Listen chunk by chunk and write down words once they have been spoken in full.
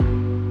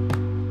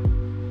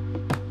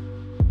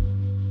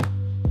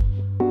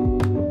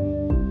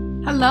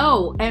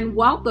Hello, and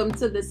welcome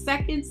to the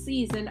second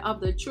season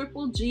of the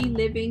Triple G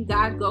Living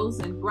God Goes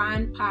and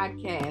Grind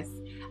podcast.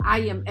 I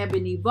am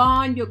Ebony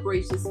Vaughn, your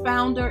gracious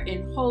founder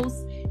and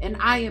host, and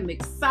I am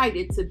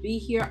excited to be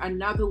here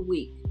another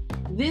week.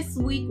 This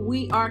week,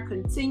 we are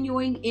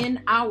continuing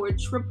in our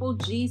Triple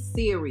G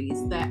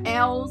series, the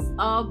L's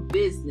of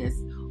Business.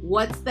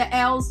 What's the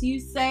L's, you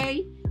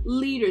say?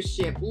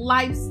 Leadership,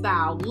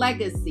 lifestyle,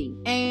 legacy,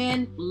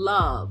 and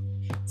love.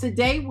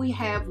 Today we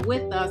have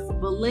with us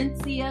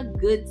Valencia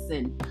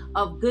Goodson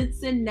of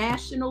Goodson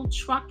National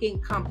Trucking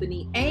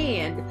Company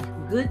and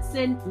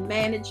Goodson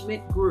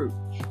Management Group.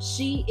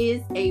 She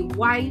is a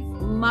wife,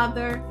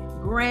 mother,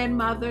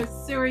 grandmother,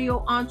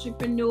 serial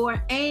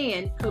entrepreneur,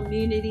 and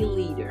community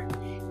leader.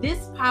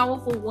 This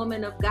powerful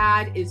woman of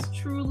God is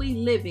truly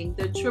living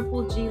the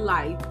Triple G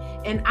life,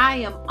 and I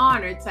am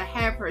honored to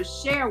have her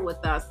share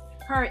with us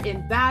her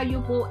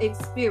invaluable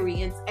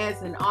experience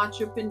as an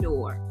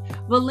entrepreneur.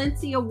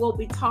 Valencia will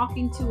be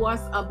talking to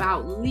us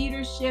about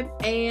leadership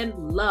and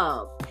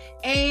love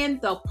and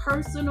the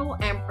personal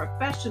and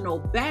professional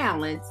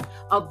balance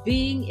of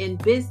being in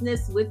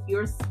business with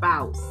your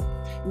spouse.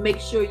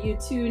 Make sure you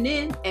tune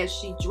in as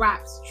she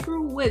drops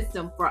true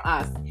wisdom for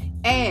us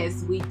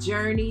as we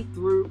journey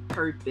through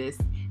purpose.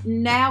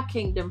 Now,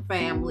 Kingdom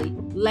family,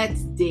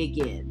 let's dig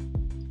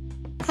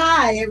in.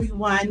 Hi,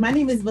 everyone. My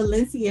name is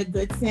Valencia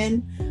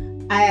Goodson.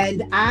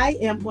 And I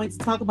am going to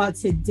talk about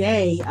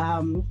today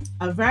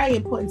a very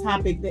important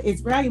topic that is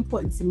very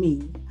important to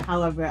me.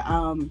 However,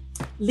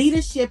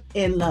 leadership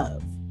and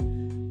love.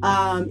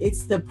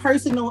 It's the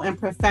personal and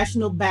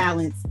professional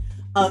balance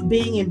of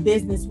being in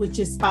business with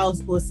your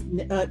spouse or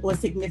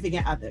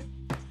significant other.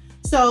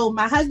 So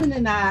my husband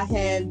and I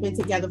have been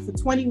together for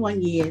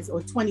 21 years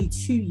or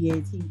 22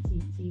 years.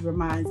 He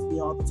reminds me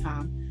all the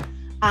time.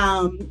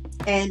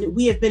 And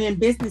we have been in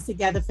business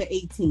together for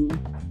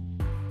 18.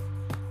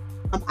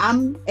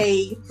 I'm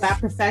by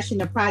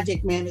profession a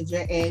project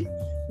manager, and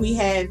we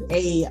have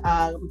a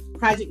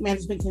project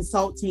management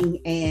consulting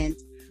and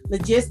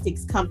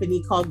logistics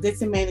company called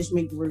Goodson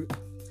Management Group.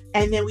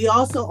 And then we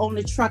also own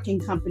a trucking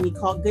company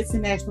called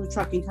Goodson National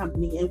Trucking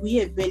Company, and we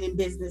have been in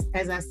business,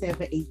 as I said,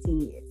 for 18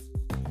 years.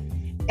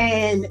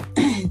 And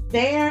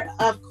there,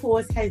 of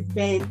course, has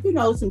been,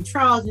 some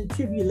trials and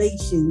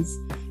tribulations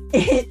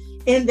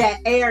in that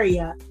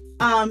area,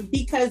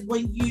 because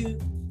when you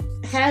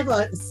have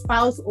a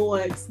spouse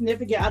or a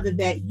significant other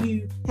that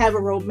you have a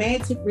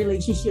romantic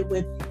relationship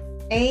with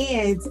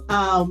and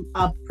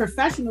a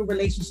professional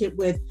relationship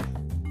with,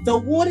 the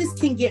waters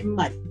can get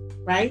muddy,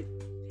 right?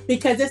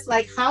 Because it's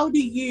like, how do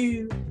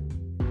you,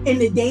 in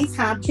the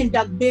daytime,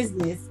 conduct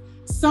business?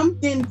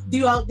 Something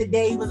throughout the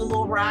day was a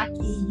little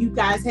rocky. You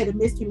guys had a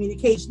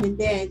miscommunication, and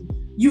then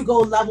you go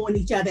love on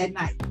each other at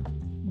night.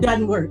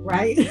 Doesn't work,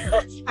 right?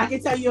 I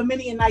can tell you a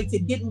million nights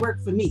it didn't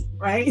work for me,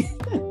 right?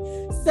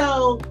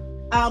 So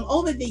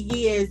over the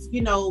years,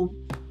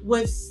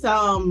 with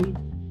some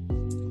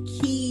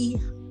key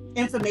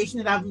information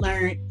that I've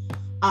learned,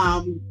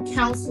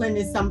 counseling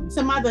and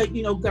some other,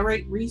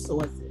 great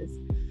resources,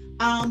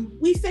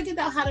 we figured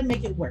out how to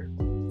make it work.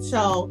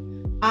 So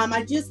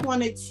I just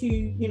wanted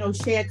to,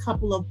 share a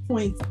couple of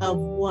points of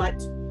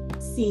what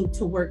seemed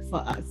to work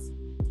for us.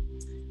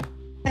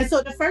 And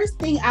so the first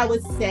thing I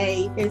would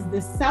say is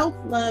the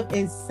self-love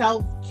and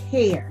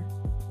self-care,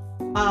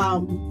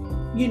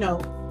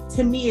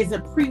 to me is a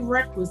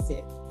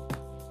prerequisite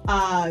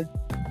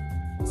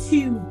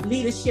to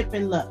leadership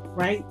and love,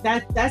 right?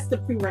 That's the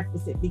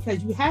prerequisite,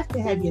 because you have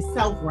to have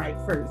yourself right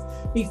first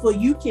before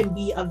you can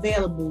be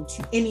available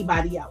to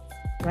anybody else,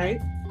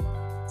 right?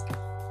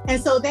 And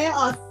so there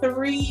are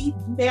three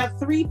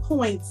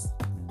points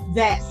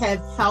that have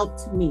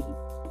helped me.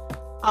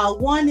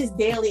 One is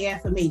daily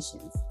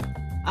affirmations.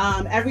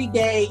 Every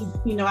day,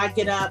 I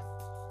get up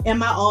in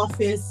my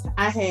office,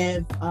 I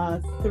have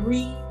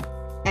 3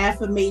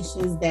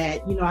 affirmations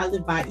that I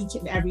live by each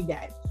and every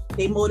day.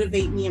 They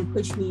motivate me and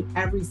push me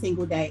every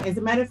single day. As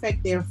a matter of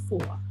fact, there are 4.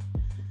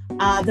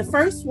 The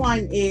first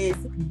one is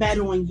bet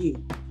on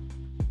you.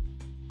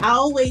 I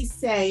always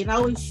say, and I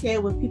always share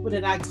with people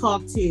that I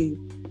talk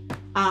to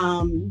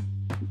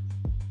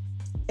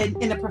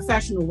in the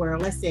professional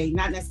world, let's say,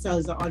 not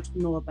necessarily as an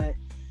entrepreneur, but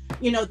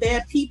there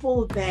are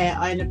people that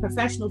are in the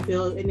professional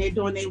field and they're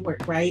doing their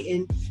work, right?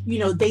 And,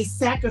 they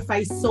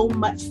sacrifice so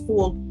much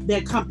for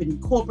their company,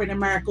 corporate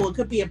America, or it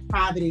could be a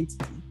private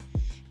entity.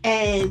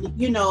 And,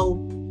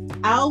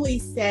 I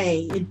always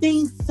say,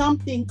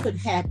 something could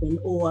happen,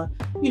 or,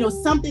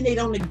 something they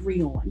don't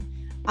agree on.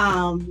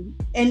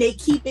 And they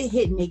keep it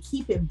hidden, they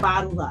keep it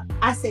bottled up.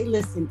 I say,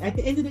 listen, at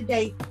the end of the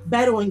day,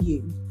 bet on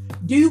you.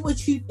 Do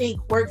what you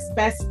think works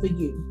best for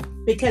you.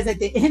 Because at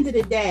the end of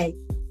the day,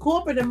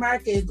 corporate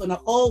America is going to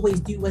always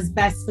do what's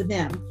best for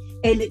them.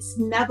 And it's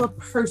never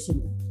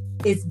personal.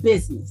 It's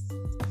business.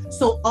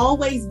 So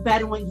always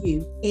bet on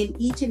you in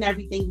each and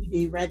everything you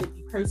do, whether it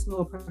be personal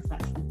or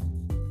professional.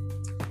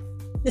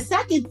 The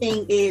second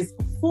thing is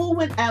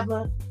forward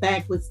ever,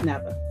 backwards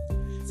never.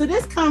 So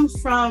this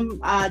comes from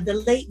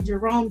the late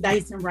Jerome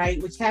Dyson Wright,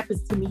 which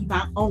happens to be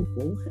my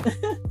uncle.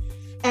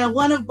 and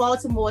one of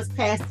Baltimore's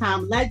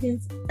pastime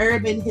legends,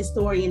 urban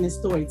historian and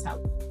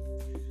storyteller.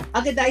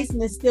 Uncle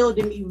Dyson instilled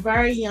in me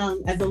very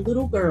young as a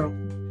little girl,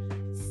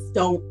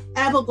 don't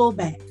ever go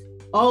back,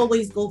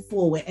 always go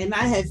forward. And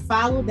I have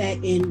followed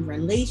that in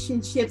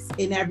relationships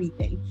and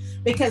everything,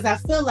 because I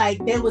feel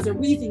like there was a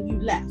reason you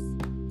left,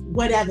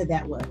 whatever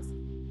that was.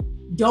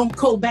 Don't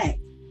go back,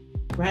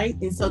 right?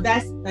 And so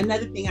that's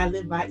another thing I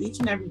live by each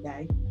and every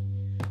day.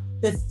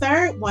 The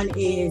third one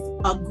is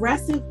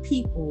aggressive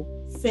people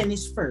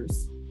finish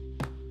first.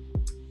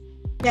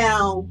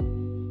 Now,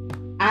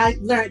 I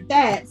learned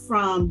that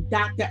from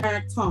Dr.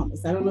 Eric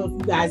Thomas. I don't know if you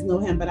guys know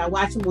him, but I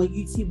watch him on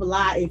YouTube a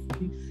lot. If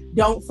you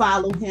don't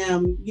follow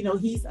him, you know,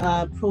 he's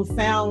a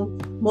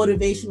profound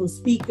motivational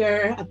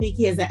speaker. I think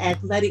he has an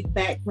athletic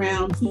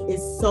background. He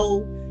is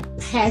so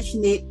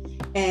passionate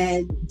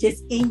and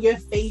just in your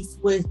face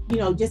with, you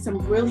know, just some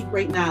really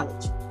great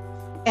knowledge.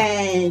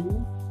 And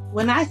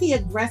when I hear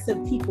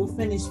aggressive people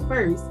finish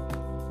first,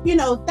 you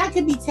know, that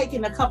could be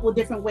taken a couple of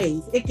different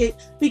ways. It could,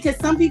 because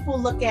some people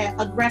look at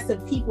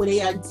aggressive people,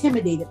 they are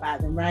intimidated by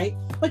them, right?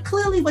 But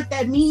clearly what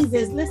that means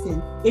is,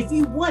 listen, if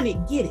you want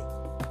it, get it.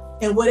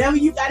 And whatever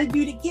you got to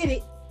do to get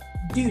it,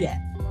 do that,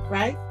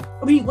 right?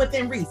 I mean,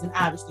 within reason,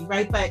 obviously,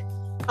 right? But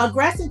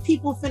aggressive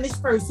people finish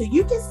first. So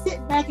you can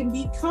sit back and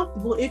be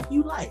comfortable if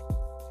you like.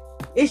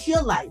 It's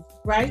your life,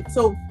 right?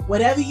 So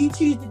whatever you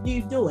choose to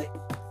do, do it.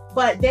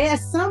 But there are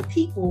some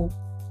people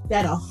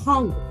that are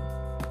hungry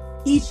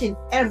each and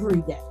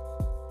every day.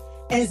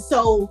 And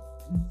so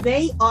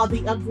they are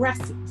the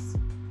aggressors.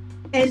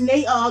 And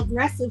they are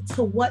aggressive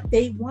to what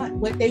they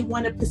want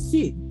to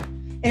pursue.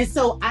 And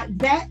so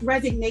that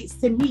resonates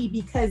to me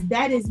because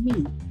that is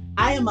me.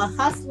 I am a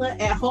hustler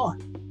at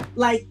heart.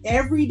 Like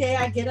every day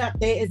I get up,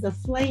 there is a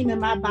flame in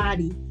my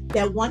body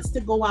that wants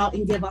to go out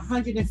and give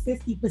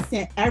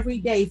 150% every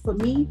day for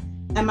me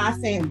and my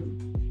family.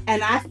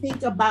 And I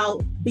think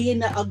about being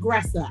the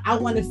aggressor. I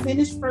want to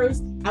finish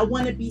first. I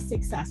want to be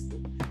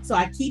successful. So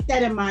I keep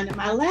that in mind. And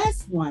my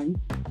last one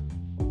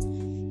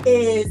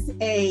is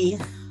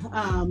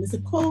it's a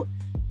quote.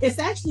 It's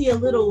actually a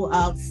little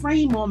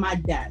frame on my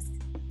desk.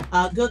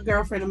 A good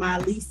girlfriend of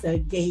mine, Lisa,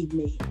 gave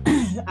me.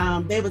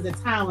 There was a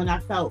time when I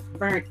felt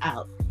burnt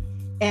out.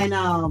 And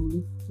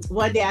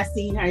one day I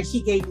seen her and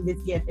she gave me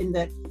this gift. And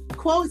the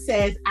quote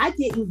says, I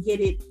didn't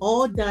get it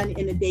all done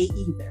in a day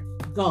either.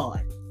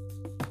 God.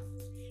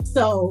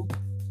 So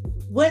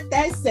what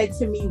that said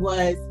to me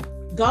was,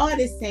 God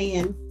is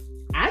saying,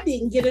 I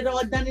didn't get it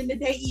all done in the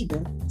day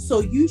either. So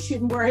you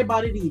shouldn't worry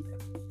about it either.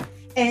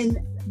 And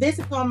this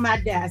is on my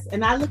desk.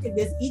 And I look at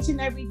this each and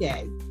every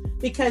day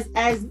because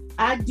as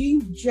I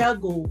do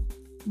juggle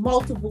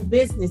multiple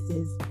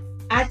businesses,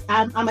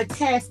 I'm a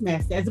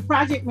taskmaster. As a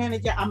project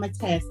manager, I'm a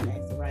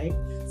taskmaster, right?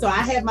 So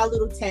I have my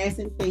little tasks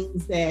and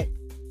things that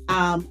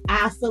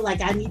I feel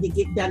like I need to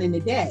get done in a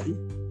day.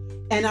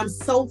 And I'm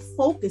so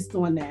focused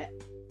on that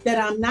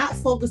I'm not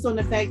focused on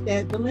the fact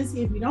that,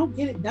 Valencia, if you don't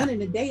get it done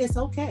in a day, it's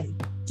okay.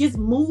 Just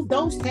move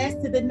those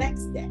tasks to the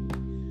next day.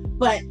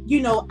 But, you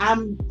know,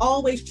 I'm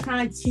always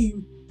trying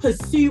to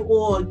pursue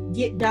or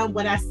get done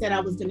what I said I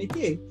was going to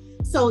do.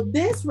 So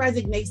this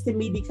resonates to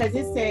me because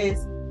it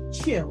says,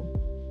 chill.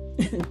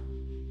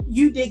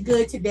 You did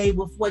good today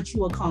with what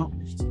you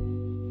accomplished.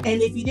 And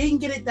if you didn't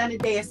get it done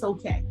today, it's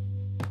okay.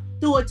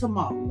 Do it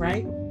tomorrow,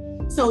 right?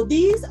 So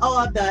these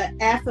are the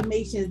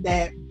affirmations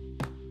that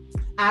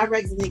I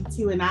resonate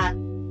to and I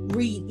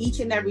read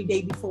each and every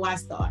day before I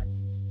start.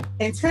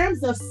 In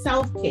terms of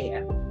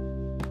self-care,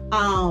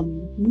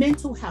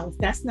 mental health,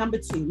 that's number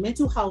 2,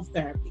 mental health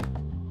therapy.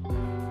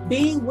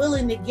 Being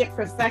willing to get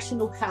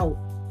professional help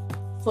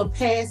for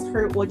past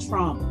hurt or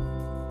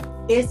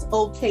trauma. It's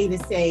okay to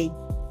say,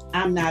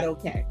 I'm not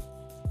okay.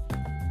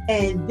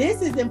 And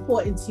this is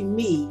important to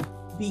me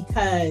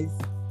because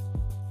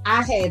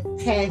I had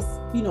past,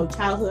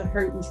 childhood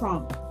hurt and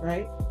trauma,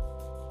 right?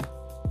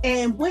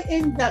 And what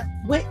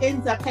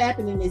ends up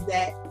happening is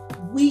that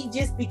we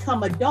just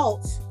become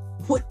adults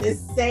with the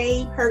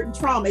same hurt and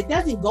trauma. It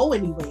doesn't go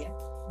anywhere.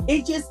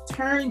 It just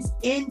turns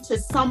into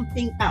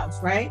something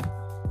else, right?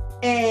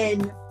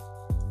 And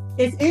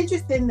it's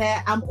interesting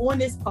that I'm on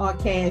this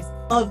podcast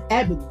of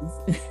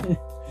Ebony's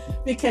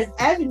because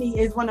Ebony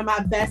is one of my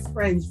best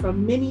friends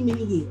from many,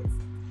 many years.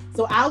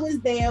 So I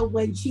was there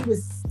when she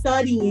was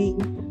studying,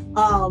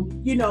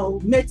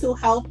 mental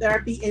health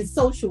therapy and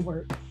social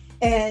work.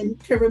 And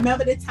to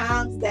remember the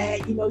times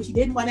that, she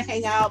didn't want to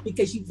hang out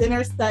because she was in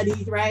her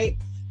studies, right?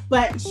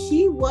 But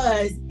she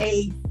was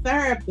a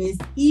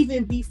therapist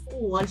even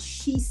before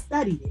she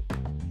studied it.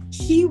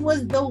 She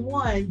was the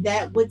one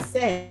that would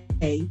say,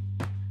 it's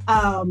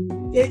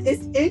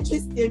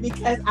interesting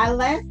because I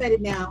laugh at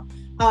it now.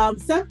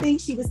 Some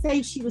things she would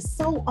say, she was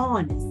so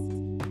honest.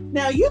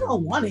 Now, you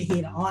don't want to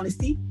hear the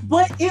honesty,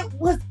 but it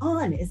was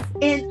honest.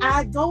 And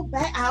I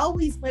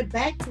always went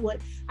back to it.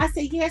 I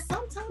say, yeah,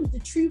 sometimes the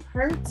truth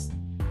hurts,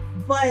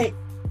 but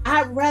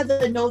I'd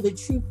rather know the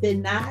truth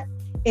than not.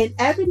 And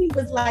Ebony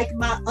was like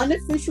my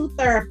unofficial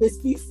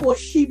therapist before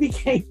she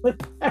became a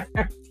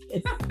therapist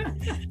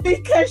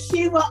because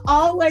she will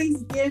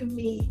always give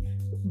me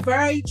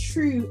very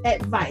true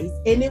advice.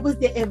 And it was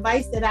the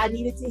advice that I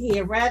needed to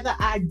hear. Whether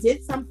I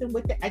did something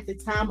with it at the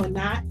time or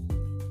not,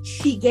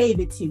 she gave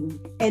it to me.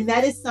 And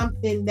that is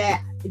something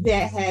that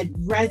had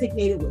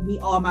resonated with me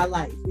all my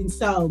life. And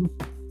so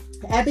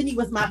Ebony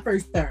was my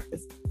first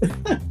therapist.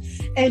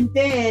 And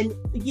then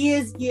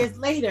years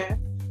later,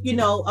 you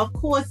know, of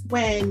course,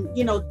 when,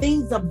 you know,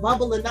 things are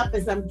bubbling up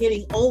as I'm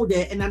getting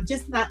older and I'm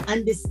just not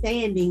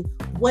understanding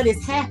what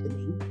is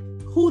happening,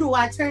 who do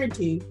I turn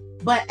to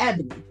but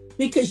Ebony?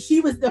 Because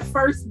she was the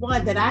first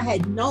one that I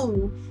had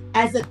known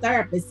as a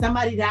therapist,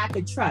 somebody that I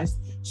could trust.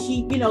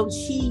 She, you know,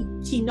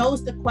 she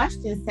knows the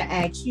questions to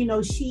ask. You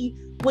know, she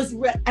was,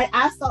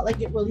 I felt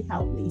like it really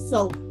helped me.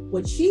 So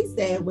what she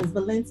said was,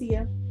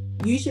 Valencia,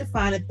 you should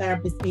find a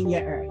therapist in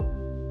your area.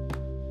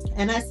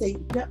 And I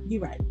said, yep,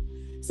 you're right.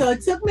 So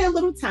it took me a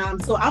little time.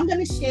 So I'm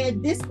going to share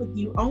this with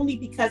you only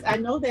because I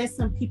know there's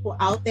some people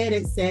out there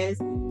that says,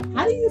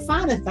 how do you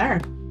find a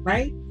therapist,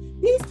 right?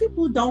 These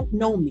people don't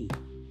know me.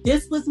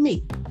 This was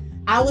me.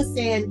 I was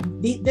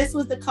saying, this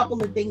was the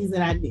couple of things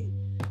that I did.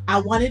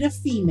 I wanted a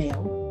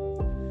female.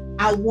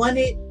 I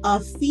wanted a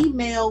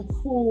female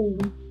who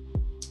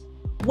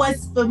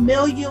was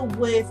familiar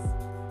with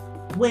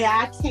where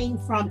I came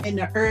from in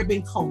the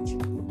urban culture,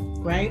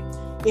 right?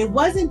 It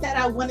wasn't that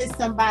I wanted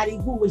somebody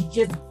who was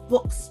just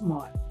book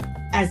smart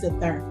as a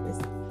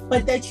therapist,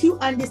 but that you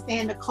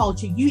understand the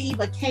culture. You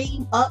either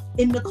came up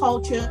in the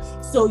culture,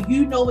 so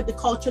you know what the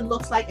culture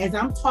looks like. As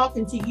I'm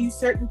talking to you,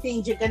 certain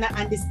things you're gonna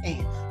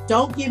understand.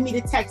 Don't give me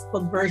the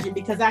textbook version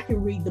because I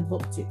can read the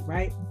book too,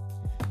 right?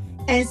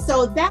 And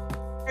so that's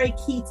very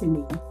key to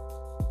me.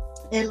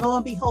 And lo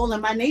and behold,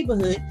 in my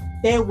neighborhood,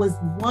 there was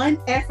one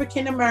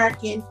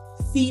African-American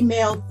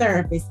female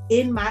therapist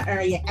in my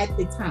area at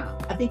the time.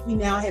 I think we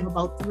now have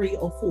about 3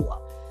 or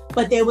 4,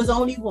 but there was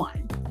only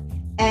one.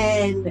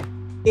 And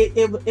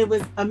it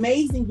was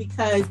amazing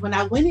because when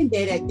I went in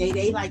there that day,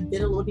 they like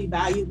did a little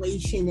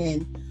evaluation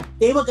and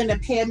they were going to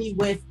pair me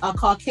with a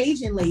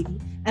Caucasian lady.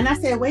 And I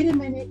said, wait a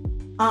minute.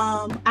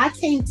 I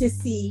came to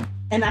see,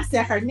 and I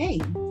said her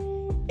name.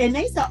 And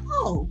they said,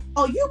 oh,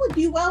 you would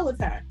do well with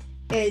her.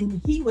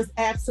 And he was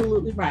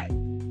absolutely right.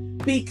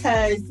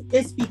 Because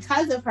it's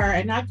because of her,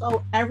 and I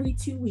go every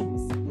 2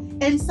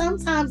 weeks. And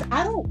sometimes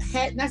I don't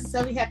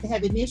necessarily have to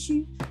have an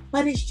issue,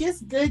 but it's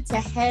just good to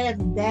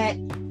have that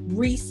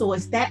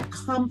resource, that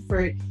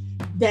comfort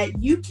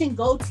that you can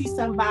go to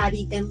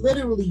somebody and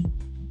literally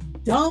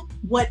dump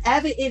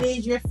whatever it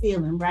is you're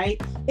feeling,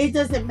 right? It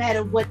doesn't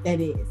matter what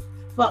that is.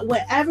 But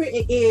whatever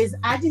it is,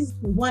 I just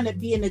want to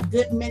be in a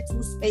good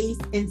mental space.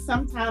 And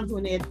sometimes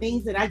when there are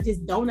things that I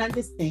just don't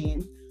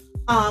understand,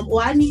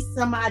 or I need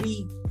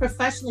somebody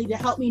professionally to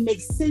help me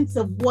make sense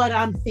of what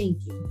I'm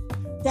thinking,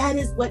 that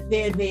is what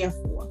they're there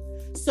for.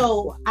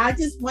 So I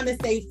just want to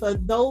say, for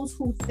those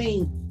who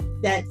think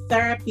that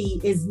therapy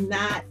is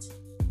not,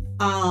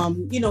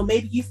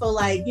 maybe you feel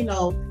like,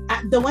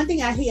 the one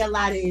thing I hear a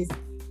lot is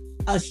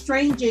a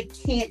stranger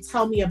can't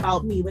tell me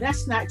about me. Well,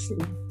 that's not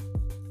true.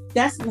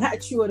 That's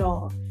not true at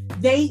all.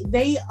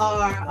 They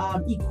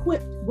are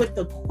equipped with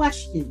the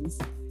questions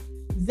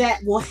that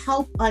will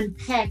help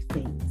unpack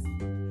things.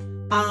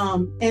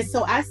 And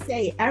so I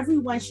say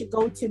everyone should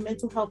go to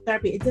mental health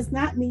therapy. It does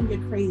not mean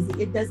you're crazy.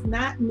 It does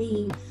not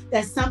mean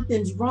that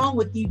something's wrong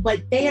with you,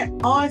 but there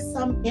are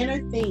some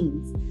inner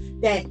things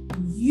that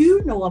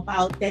you know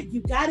about that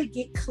you got to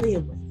get clear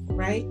with,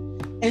 right?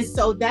 And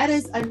so that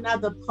is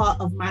another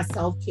part of my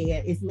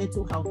self-care is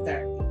mental health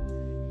therapy.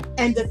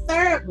 And the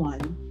third one,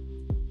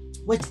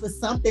 which was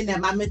something that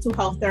my mental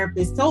health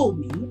therapist told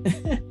me,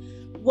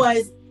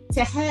 was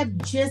to have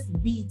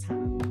just be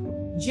time.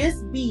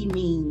 Just be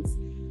means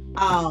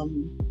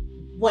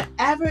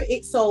whatever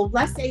it, so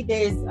let's say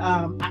there's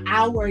an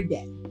hour a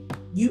day.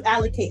 You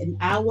allocate an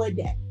hour a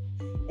day.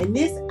 And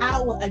this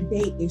hour a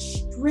day is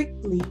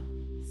strictly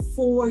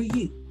for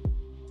you.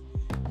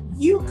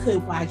 You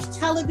could watch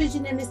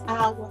television in this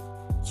hour.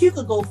 You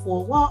could go for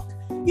a walk.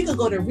 You could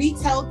go to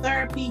retail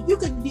therapy. You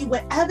could do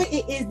whatever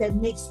it is that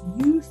makes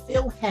you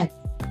feel happy.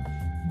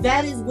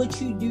 That is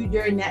what you do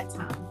during that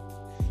time.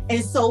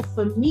 And so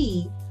for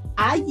me,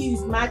 I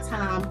use my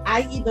time.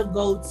 I either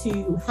go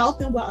to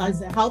health and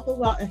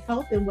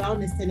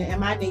wellness center in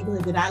my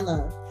neighborhood that I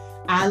love.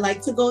 I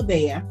like to go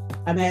there.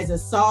 There's a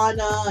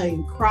sauna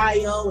and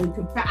cryo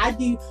and I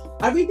do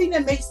everything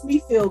that makes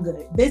me feel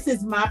good. This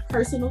is my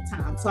personal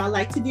time. So I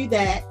like to do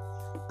that.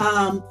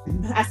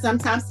 I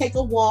sometimes take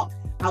a walk.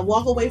 I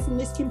walk away from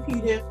this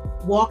computer,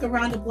 walk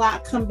around the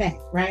block, come back,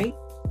 right?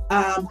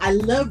 I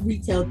love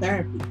retail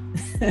therapy.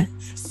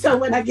 So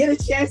when I get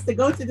a chance to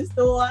go to the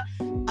store,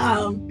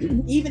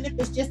 even if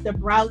it's just to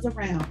browse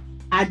around,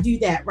 I do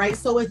that, right?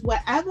 So it's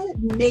whatever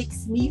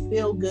makes me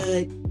feel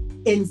good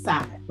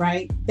inside,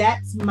 right?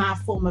 That's my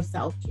form of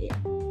self-care.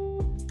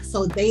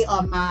 So they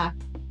are my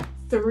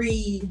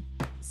 3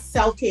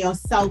 self-care or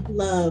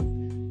self-love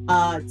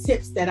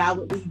tips that I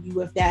would leave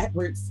you if that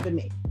works for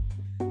me.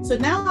 So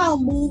now I'll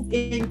move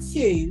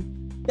into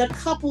the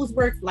couples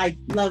work-life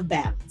love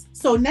balance.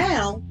 So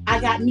now I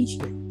got me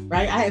straight,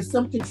 right? I have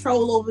some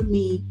control over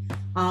me.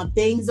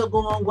 Things are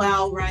going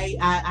well, right?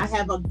 I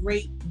have a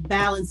great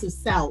balance of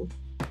self.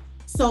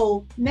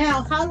 So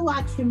now, how do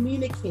I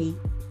communicate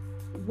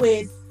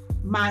with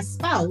my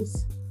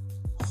spouse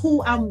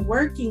who I'm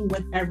working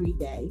with every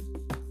day,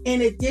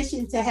 in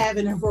addition to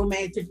having a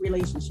romantic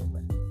relationship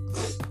with?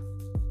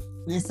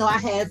 And so I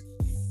have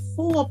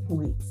 4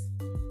 points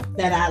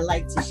that I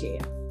like to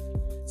share.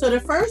 So the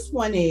first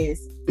one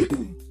is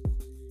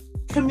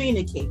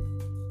communicate,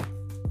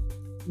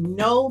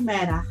 no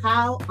matter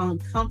how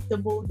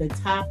uncomfortable the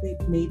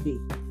topic may be.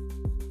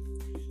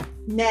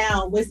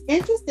 Now, what's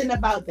interesting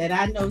about that,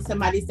 I know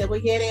somebody said, well,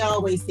 yeah, they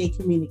always say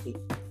communicate.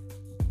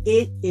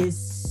 It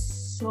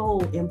is so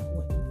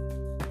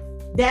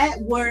important. That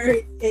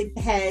word, it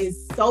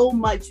has so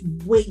much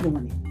weight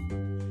on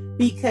it,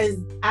 because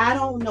I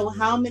don't know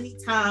how many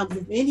times,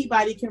 if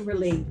anybody can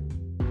relate,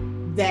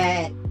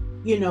 that,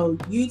 you know,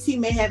 you two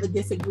may have a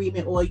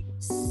disagreement or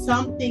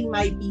something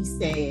might be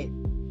said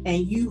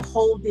and you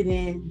hold it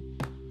in,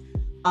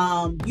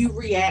 you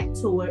react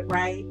to it,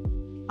 right?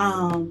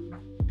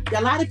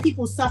 A lot of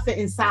people suffer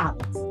in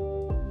silence.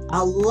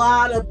 A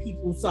lot of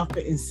people suffer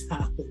in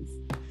silence.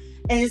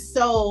 And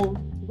so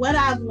what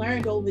I've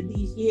learned over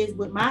these years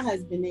with my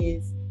husband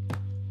is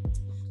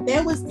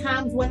there was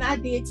times when I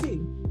did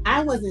too.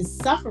 I wasn't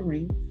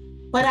suffering,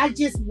 but I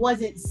just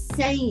wasn't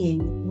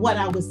saying what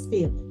I was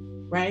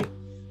feeling, right?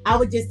 I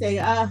would just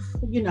say,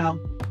 you know,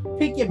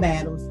 pick your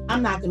battles.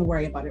 I'm not going to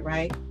worry about it,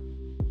 right?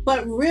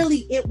 But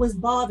really, it was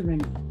bothering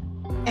me.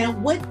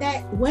 And what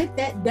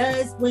that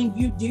does when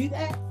you do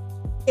that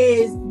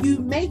is you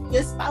make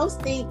your spouse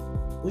think,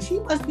 well, she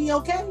must be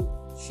okay.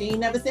 She ain't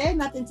never said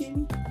nothing to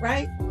me,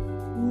 right?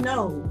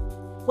 No.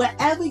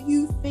 Whatever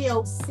you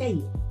feel, say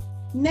it.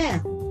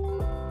 Now,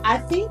 I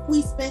think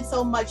we spend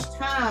so much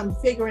time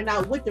figuring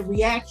out what the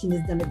reaction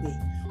is going to be.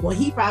 Well,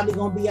 he probably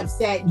going to be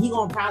upset and he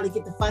going to probably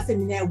get the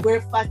fussing, and then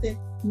we're fussing.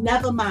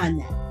 Never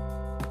mind that.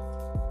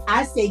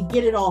 I say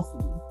get it off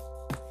of you.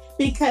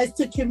 Because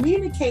to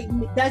communicate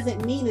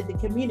doesn't mean that the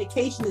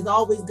communication is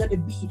always going to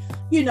be,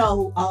 you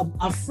know,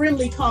 a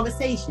friendly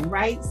conversation,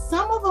 right?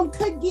 Some of them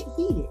could get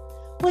heated,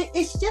 but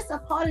it's just a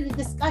part of the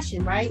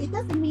discussion, right? It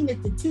doesn't mean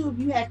that the two of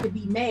you have to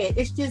be mad.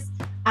 It's just,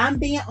 I'm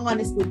being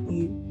honest with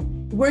you.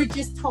 We're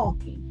just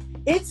talking.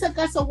 It took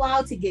us a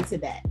while to get to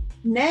that.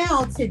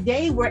 Now,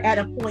 today, we're at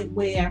a point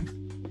where,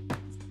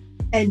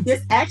 and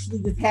this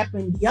actually just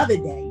happened the other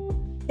day,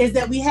 is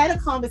that we had a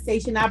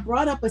conversation. I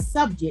brought up a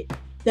subject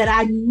that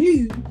I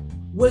knew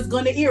was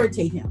going to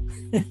irritate him.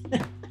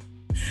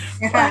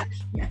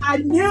 I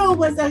knew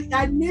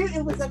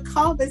it was a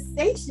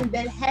conversation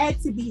that had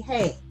to be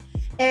had.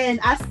 And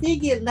I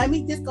figured, let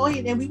me just go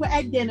ahead. And we were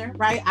at dinner,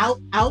 right?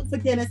 Out for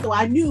dinner. So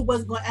I knew it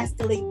wasn't going to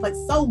escalate, but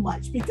so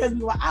much because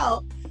we were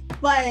out.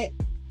 But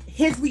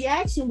his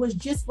reaction was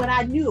just what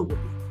I knew it would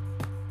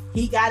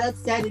be. He got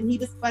upset and he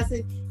was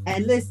fussing.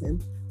 And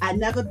listen, I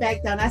never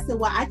backed down. I said,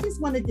 well, I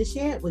just wanted to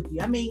share it with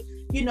you. I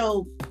mean, you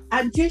know,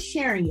 I'm just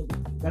sharing it with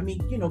you. I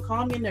mean, you know,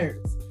 calm your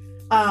nerves.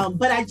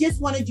 But I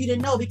just wanted you to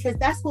know, because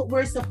that's what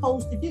we're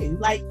supposed to do.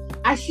 Like,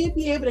 I should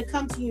be able to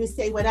come to you and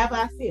say whatever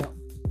I feel.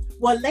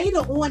 Well, later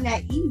on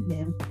that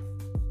evening,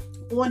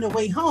 on the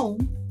way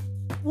home,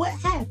 what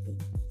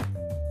happened?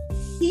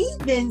 He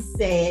then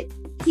said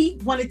he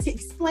wanted to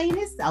explain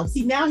himself.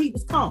 See, now he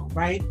was calm,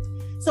 right?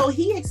 So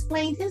he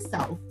explained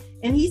himself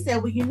and he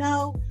said, well, you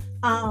know,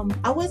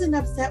 I wasn't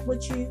upset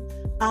with you.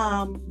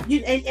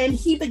 And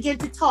he began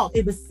to talk.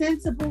 It was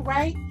sensible,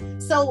 right?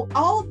 So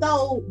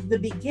although the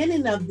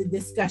beginning of the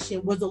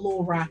discussion was a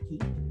little rocky,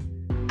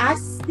 I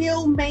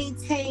still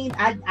maintained,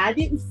 I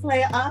didn't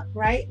flare up,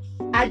 right?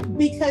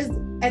 Because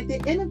at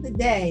the end of the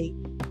day,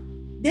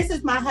 this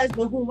is my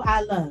husband whom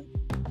I love.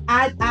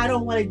 I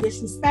don't want to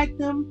disrespect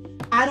him.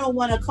 I don't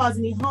want to cause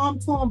any harm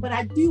to him, but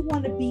I do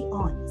want to be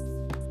honest.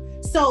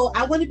 So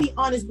I want to be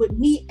honest with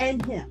me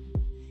and him.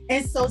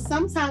 And so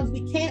sometimes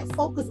we can't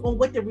focus on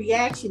what the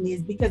reaction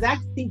is, because I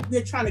think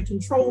we're trying to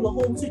control the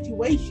whole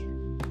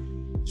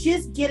situation.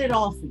 Just get it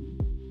off of you.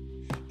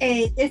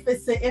 And if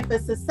it's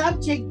a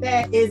subject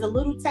that is a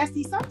little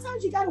testy,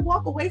 sometimes you got to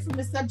walk away from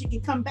the subject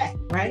and come back,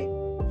 right?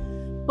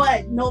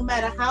 But no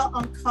matter how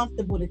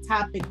uncomfortable the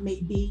topic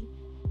may be,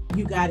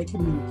 you got to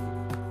communicate.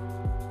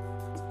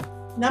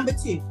 Number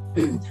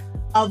 2,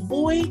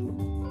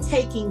 avoid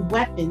taking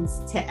weapons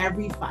to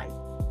every fight.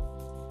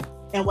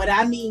 And what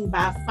I mean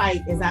by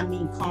fight is I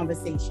mean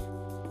conversation.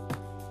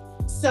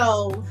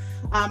 So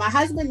my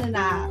husband and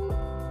I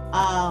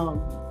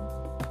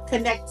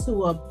connect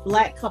to a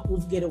Black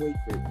couples getaway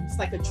group. It's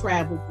like a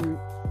travel group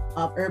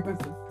of urban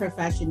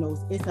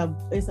professionals. It's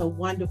a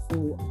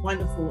wonderful,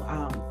 wonderful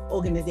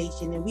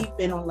organization. And we've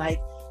been on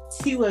like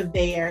 2 of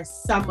their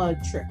summer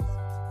trips.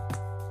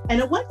 And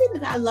the one thing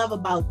that I love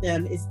about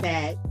them is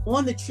that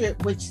on the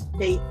trip, which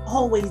they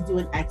always do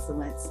in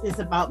excellence, it's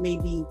about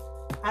maybe,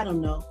 I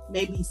don't know,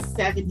 maybe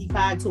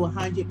 75 to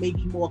 100,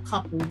 maybe more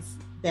couples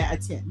that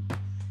attend.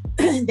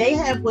 They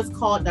have what's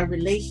called a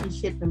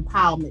relationship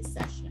empowerment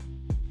session,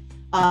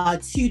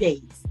 2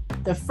 days.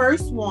 The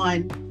first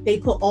one, they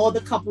put all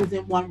the couples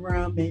in one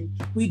room and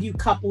we do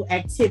couple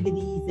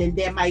activities and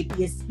there might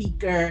be a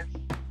speaker.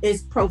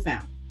 It's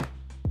profound.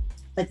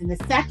 But then the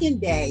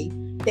second day,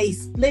 they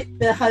split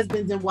the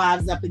husbands and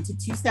wives up into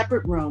 2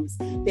 separate rooms.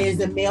 There's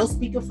a male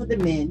speaker for the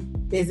men.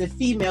 There's a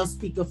female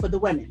speaker for the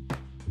women.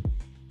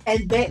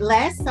 And that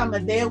last summer,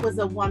 there was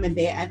a woman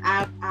there, and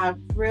I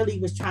really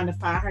was trying to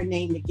find her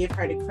name to give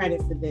her the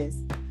credit for this.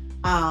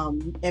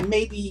 And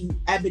maybe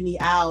Ebony,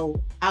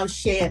 I'll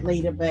share it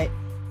later, but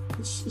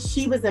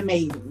she was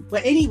amazing.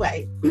 But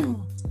anyway,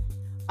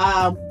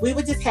 we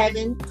were just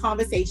having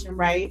conversation,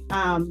 right?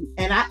 And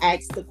I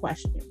asked the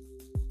question.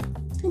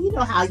 And you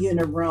know how you're in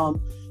a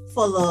room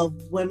full of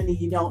women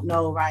that you don't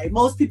know, right?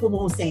 Most people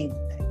won't say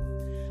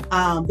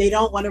anything. They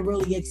don't want to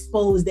really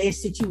expose their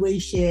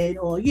situation,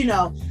 or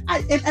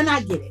I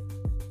get it.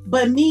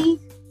 But me,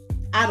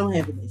 I don't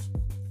have an issue,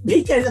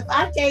 because if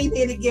I came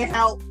here to get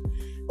help,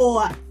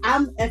 or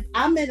if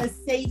I'm in a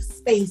safe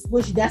space,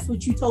 which that's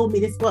what you told me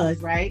this was,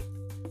 right?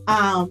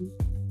 I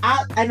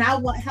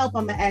want help,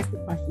 I'm gonna ask the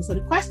question. So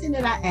the question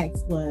that I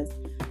asked was,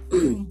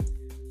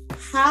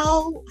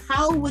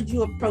 how would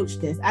you approach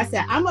this? I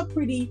said, I'm a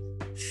pretty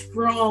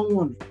strong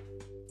woman.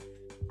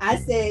 I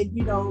said,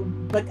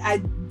 but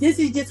this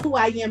is just who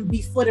I am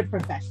before the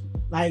profession.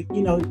 Like,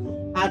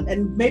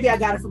 and maybe I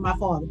got it from my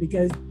father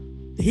because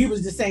he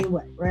was the same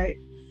way, right?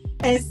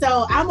 And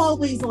so I'm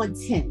always on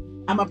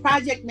 10. I'm a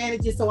project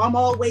manager, so I'm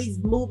always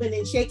moving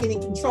and shaking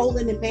and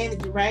controlling and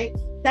managing, right?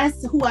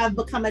 That's who I've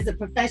become as a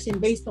profession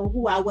based on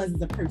who I was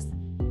as a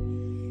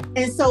person.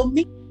 And so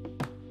me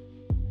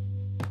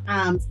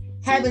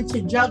having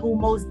to juggle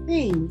most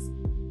things,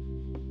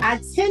 I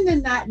tend to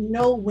not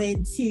know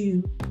when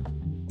to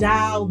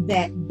dial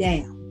that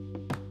down.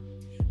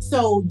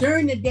 So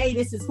during the day,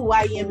 this is who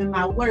I am in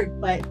my work,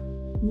 but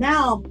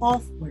now I'm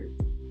off work.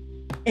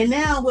 And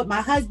now I'm with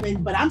my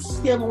husband, but I'm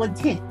still on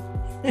 10.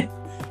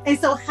 And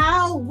so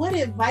what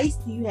advice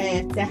do you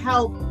have to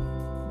help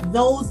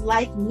those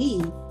like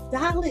me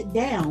dial it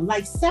down,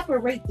 like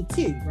separate the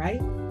two, right?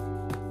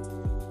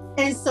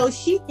 And so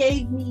she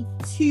gave me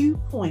 2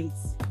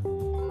 points.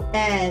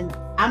 And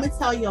I'm gonna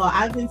tell y'all,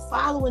 I've been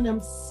following them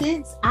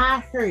since I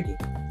heard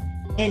it,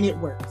 and it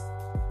works.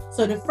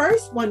 So the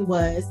first one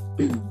was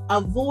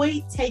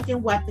avoid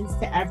taking weapons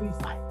to every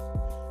fight.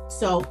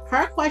 So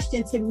her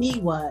question to me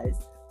was,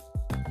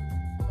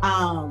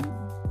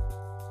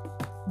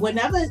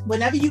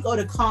 whenever you go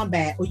to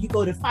combat or you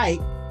go to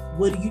fight,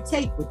 what do you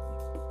take with you?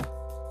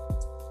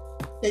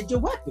 I said,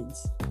 your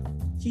weapons.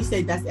 She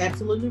said, that's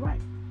absolutely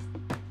right.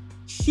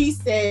 She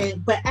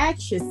said, but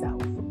ask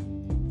yourself,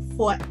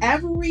 for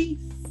every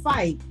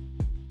fight,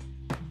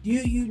 do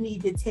you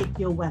need to take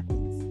your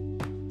weapons?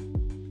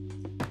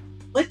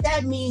 What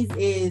that means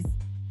is,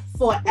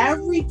 for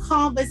every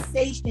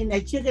conversation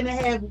that you're going to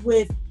have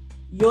with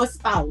your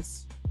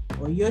spouse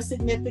or your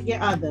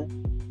significant other,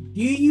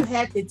 do you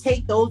have to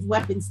take those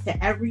weapons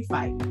to every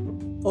fight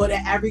or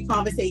to every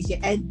conversation?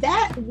 And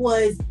that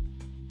was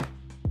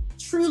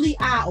truly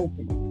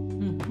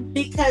eye-opening,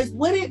 because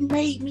what it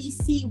made me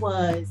see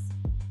was,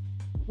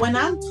 when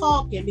I'm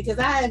talking, because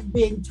I have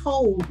been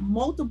told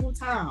multiple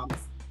times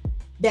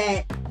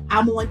that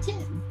I'm on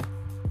 10.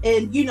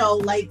 And,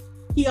 like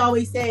he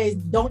always says,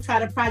 don't try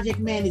to project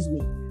manage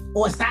me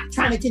or stop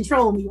trying to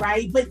control me,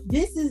 right? But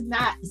this is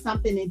not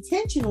something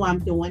intentional I'm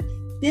doing.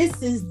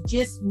 This is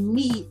just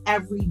me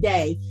every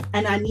day.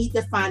 And I need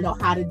to find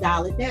out how to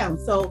dial it down.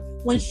 So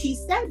when she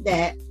said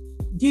that,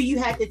 do you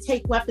have to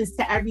take weapons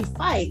to every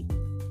fight?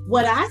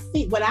 What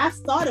I've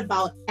thought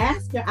about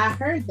after I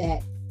heard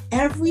that,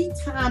 every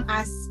time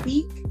I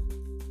speak,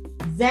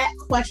 that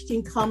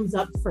question comes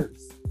up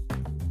first.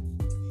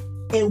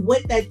 And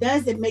what that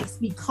does, it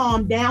makes me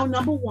calm down,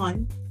 number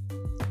one,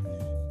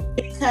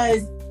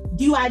 because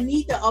do I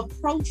need to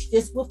approach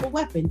this with a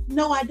weapon?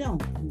 No, I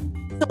don't.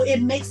 So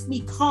it makes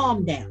me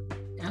calm down.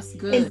 That's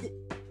good.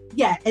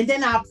 And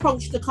then I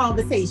approach the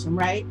conversation,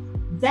 right?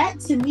 That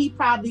to me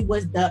probably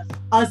was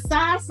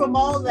aside from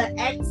all the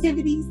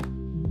activities,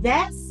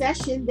 that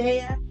session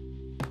there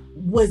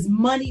was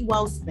money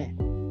well spent.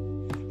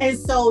 And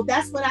so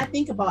that's what I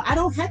think about. I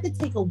don't have to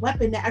take a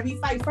weapon to every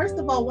fight. First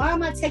of all, why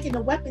am I taking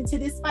a weapon to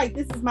this fight?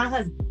 This is my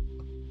husband.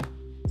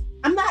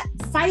 I'm not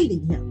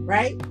fighting him,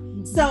 right?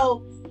 Mm-hmm.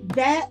 So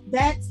that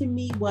to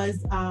me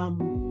was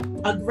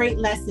a great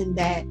lesson,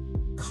 that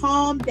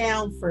calm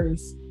down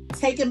first.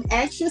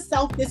 Ask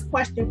yourself this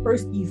question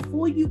first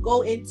before you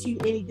go into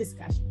any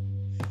discussion.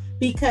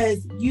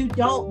 Because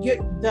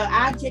the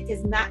object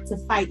is not to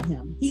fight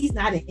him. He's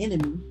not an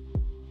enemy.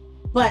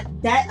 But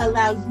that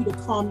allows you to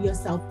calm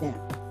yourself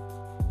down.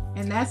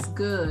 And that's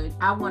good.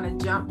 I want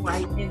to jump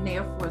right in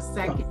there for a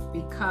second,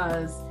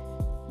 because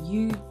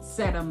you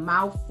said a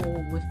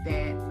mouthful with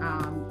that.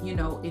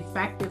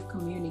 Effective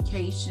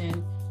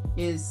communication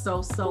is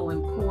so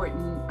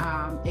important,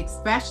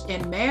 especially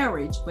in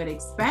marriage, but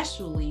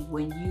especially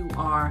when you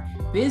are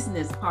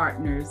business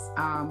partners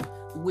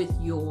with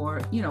your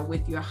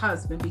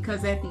husband,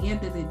 because at the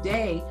end of the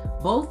day,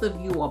 both of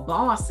you are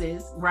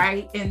bosses,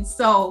 right? And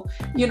so,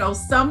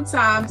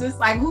 sometimes it's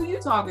like, who you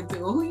talking to?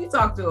 Who you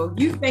talk to?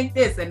 You think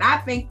this and I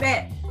think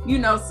that,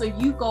 so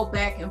you go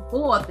back and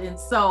forth. And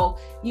so,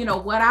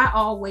 what I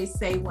always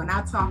say when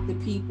I talk to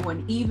people,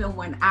 and even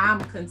when I'm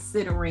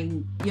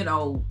considering,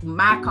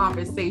 my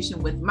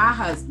conversation with my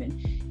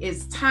husband,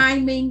 is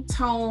timing,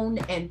 tone,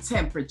 and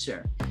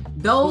temperature.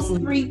 Those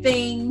three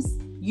things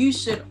you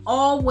should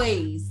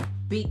always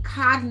be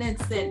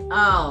cognizant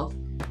of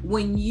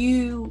when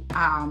you,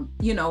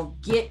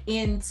 get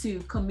into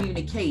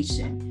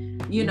communication,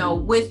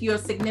 with your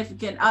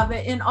significant other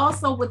and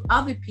also with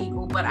other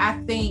people. But I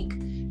think,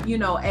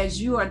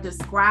 as you are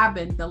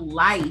describing the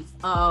life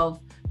of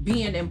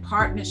being in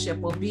partnership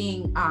or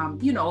being,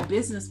 a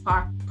business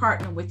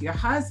partner with your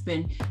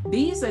husband,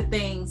 these are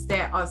things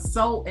that are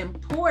so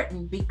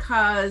important,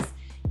 because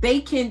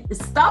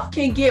stuff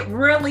can get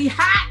really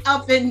hot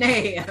up in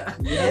there.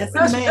 Yes,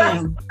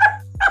 ma'am.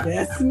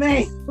 Yes,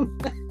 ma'am.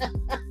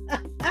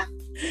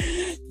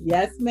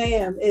 Yes,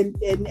 ma'am.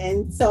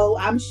 And so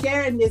I'm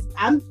sharing this.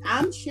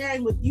 I'm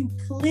sharing with you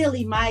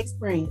clearly my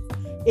experience.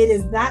 It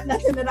is not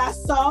nothing that I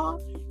saw.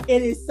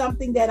 It is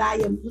something that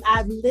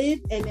I've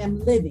lived and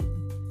am living.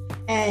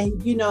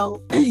 And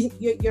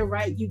you're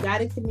right. You got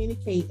to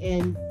communicate.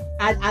 And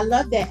I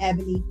love that,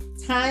 Ebony.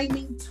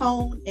 Timing,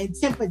 tone, and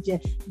temperature.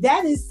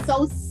 That is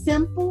so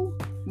simple,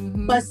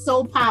 but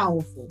so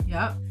powerful.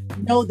 Yep.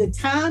 Know the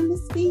time to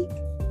speak,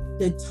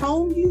 the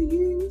tone you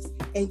use,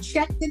 and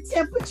check the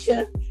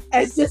temperature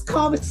as this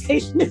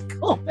conversation is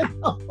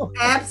going on.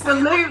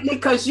 Absolutely,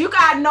 because you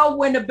got to know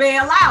when to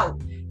bail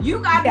out. You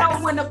got to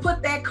know when to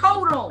put that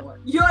coat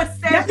on. You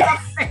understand what I'm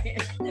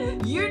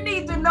saying? You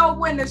need to know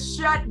when to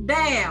shut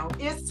down.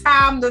 It's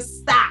time to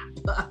stop.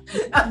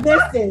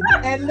 Listen.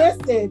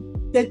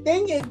 The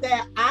thing is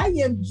that I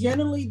am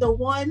generally the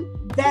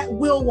one that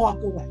will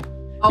walk away.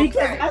 Okay.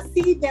 Because I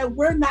see that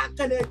we're not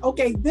going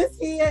to, this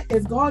here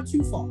is gone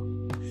too far.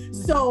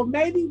 So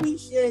maybe we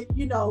should,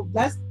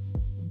 let's,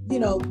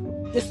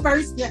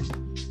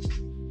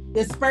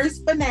 disperse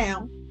for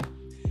now.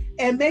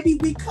 And maybe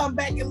we come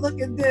back and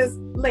look at this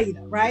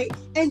later, right?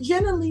 And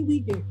generally we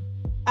do.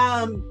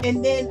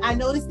 And then I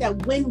noticed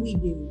that when we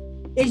do,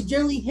 it's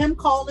generally him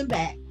calling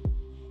back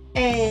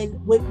and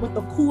with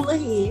a cooler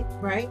head,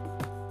 right?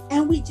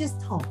 And we just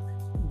talk.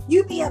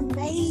 You'd be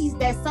amazed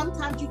that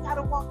sometimes you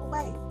gotta walk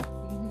away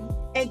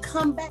and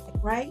come back,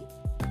 right?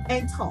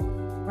 And talk,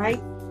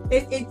 right?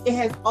 It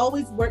has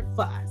always worked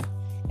for us.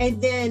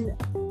 And then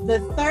the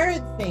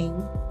third thing,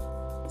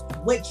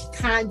 which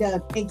kind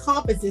of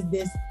encompasses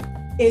this,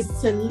 is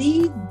to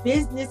leave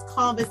business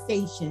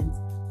conversations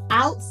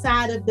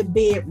outside of the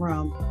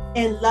bedroom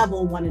and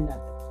level one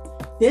another.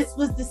 This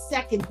was the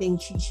second thing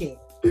she shared.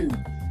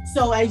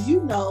 So as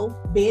you know,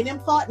 being in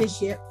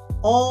partnership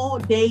all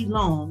day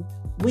long,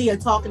 we are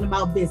talking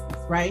about business,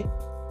 right?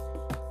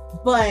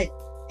 But,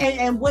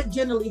 and what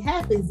generally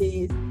happens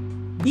is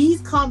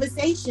these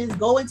conversations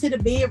go into the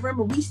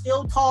bedroom and we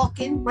still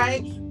talking,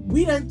 right?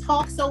 We done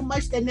talk so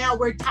much that now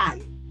we're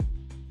tired.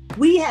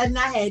 We have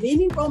not had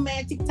any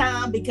romantic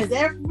time because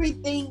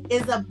everything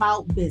is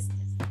about business.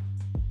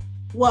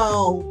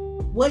 Well,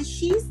 what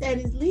she said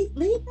is leave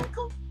that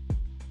go.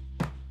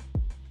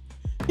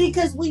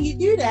 Because when you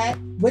do that,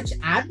 which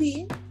I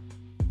did,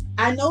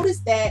 I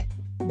noticed that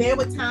there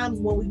were times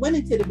when we went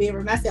into the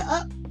bedroom, I said,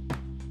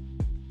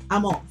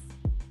 I'm off.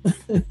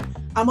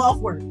 I'm off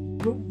work.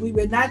 We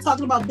were not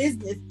talking about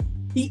business.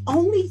 The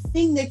only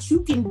thing that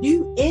you can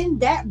do in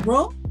that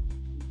room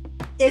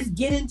is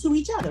get into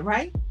each other,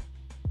 right?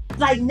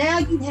 Like now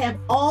you have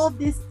all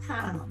this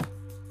time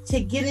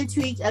to get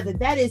into each other.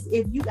 That is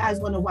if you guys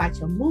want to watch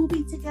a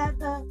movie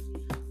together.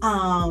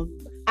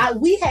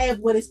 We have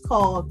what is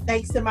called,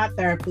 thanks to my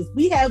therapist,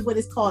 we have what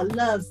is called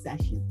love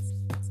sessions.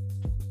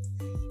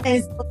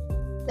 And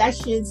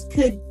sessions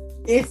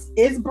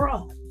it's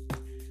broad.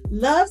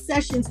 Love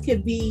sessions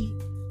could be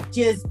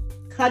just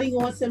cutting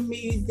on some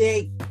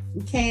music,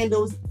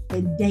 candles,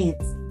 and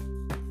dancing.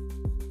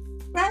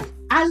 Right?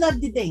 I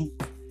love to dance.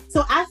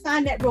 So I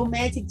find that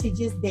romantic to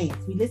just dance.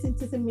 We listen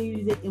to some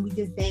music and we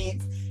just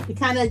dance. The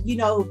kind of,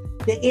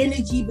 the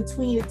energy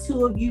between the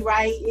two of you,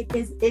 right?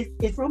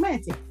 It's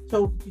romantic.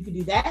 So you can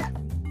do that.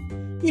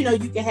 You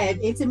can have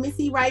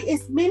intimacy, right?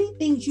 It's many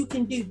things you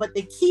can do, but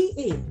the key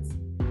is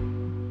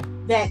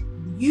that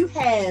you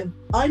have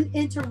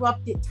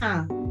uninterrupted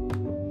time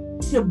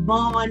to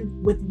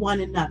bond with one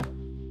another.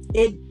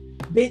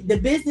 The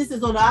business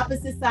is on the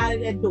opposite side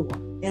of that door.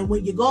 And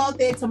when you go out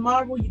there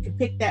tomorrow, you can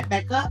pick that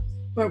back up.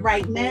 But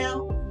right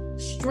now,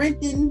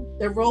 strengthen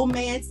the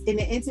romance and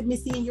the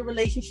intimacy in your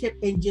relationship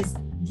and just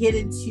get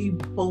into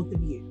both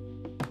of you.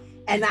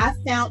 And I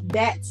found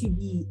that to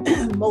be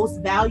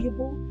most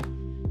valuable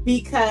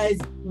because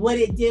what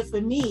it did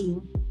for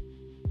me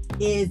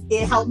is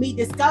it helped me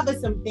discover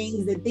some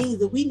things and things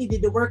that we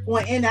needed to work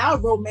on in our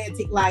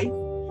romantic life.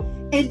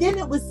 And then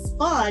it was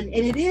fun, and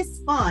it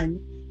is fun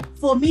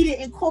for me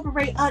to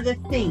incorporate other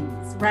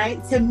things,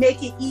 right? To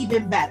make it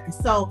even better.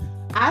 So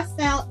I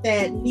found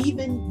that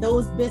leaving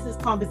those business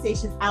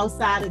conversations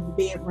outside of the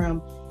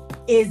bedroom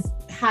is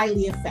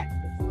highly effective.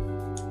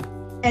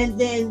 And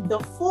then the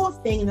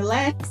fourth thing and the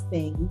last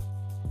thing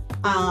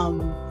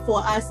for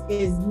us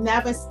is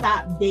never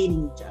stop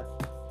dating each other.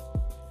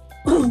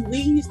 We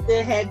used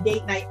to have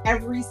date night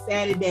every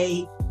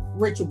Saturday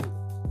ritual.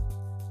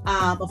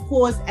 Of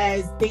course,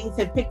 as things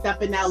have picked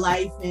up in our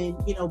life and,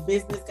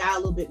 business got a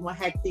little bit more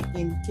hectic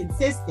and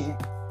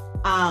consistent,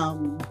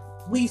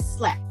 we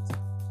slept.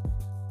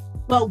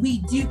 But we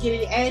do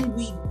get it, and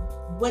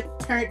what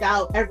turned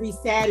out every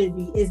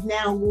Saturday is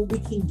now when we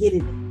can get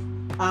it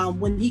in.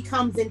 When he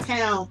comes in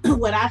town,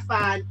 what I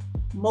find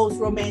most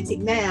romantic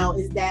now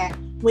is that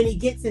when he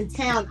gets in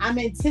town, I'm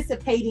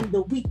anticipating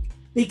the week,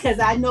 because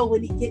I know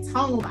when he gets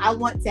home, I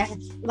want to,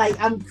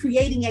 I'm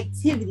creating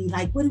activity.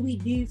 Like, what do we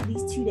do for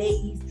these 2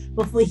 days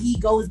before he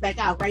goes back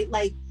out, right?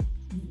 Like,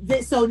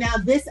 so now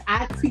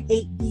I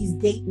create these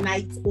date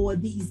nights or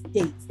these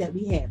dates that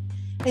we have.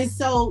 And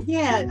so,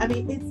 yeah, I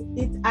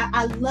mean,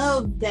 I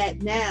love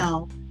that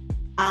now.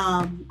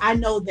 I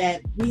know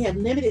that we have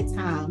limited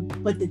time,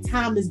 but the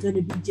time is going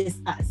to be just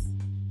us.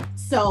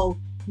 So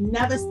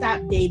never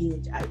stop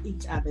dating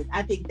each other.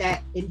 I think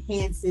that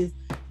enhances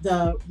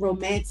the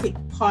romantic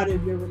part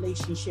of your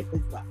relationship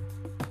as well.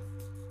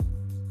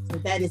 So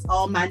that is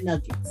all my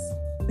nuggets.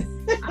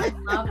 I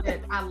love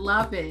it. I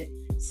love it.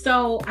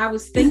 So I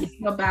was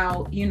thinking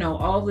about,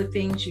 all the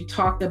things you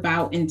talked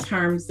about in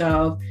terms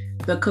of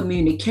the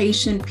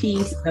communication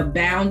piece, the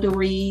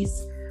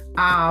boundaries,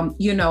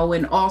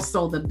 and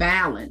also the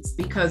balance,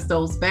 because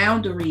those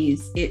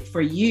boundaries,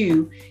 for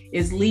you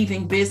is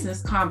leaving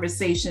business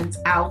conversations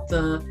out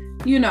the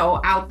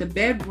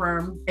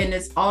bedroom. And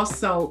it's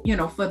also,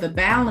 for the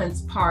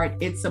balance part,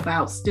 it's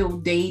about still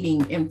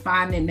dating and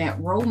finding that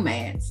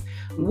romance.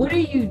 What do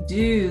you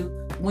do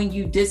when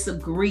you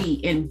disagree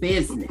in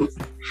business?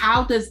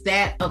 How does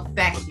that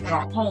affect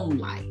your home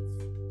life?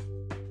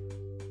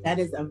 That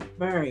is a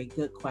very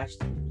good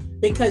question.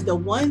 Because the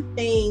one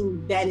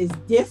thing that is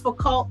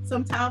difficult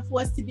sometimes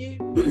for us to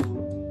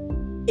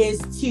do is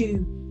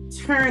to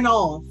turn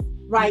off,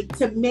 right?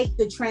 To make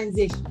the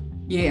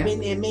transition. Yeah. Been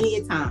there many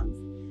a times.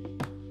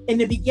 In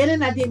the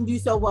beginning, I didn't do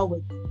so well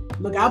with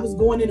it. Look, I was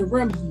going in the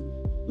room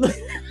heated.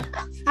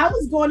 I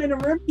was going in the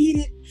room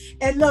heated,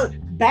 and look,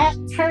 back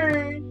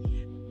turn.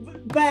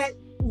 But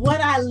what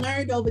I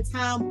learned over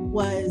time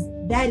was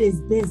that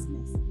is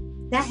business.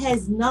 That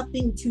has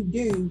nothing to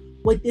do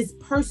with this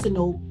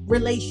personal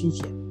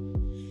relationship.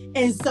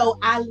 And so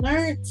I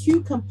learned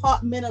to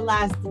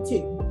compartmentalize the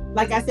two.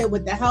 Like I said,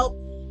 with the help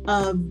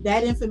of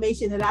that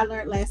information that I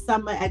learned last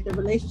summer at the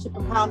relationship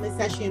empowerment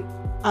session,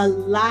 a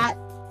lot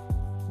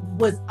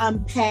was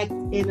unpacked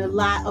and a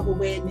lot of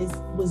awareness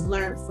was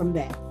learned from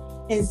that.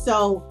 And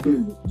so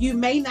you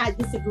may not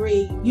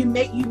disagree. You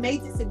may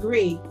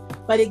disagree,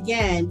 but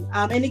again,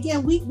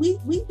 we do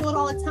it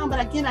all the time. But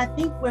again, I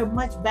think we're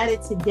much better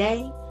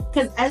today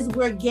because as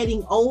we're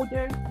getting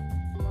older,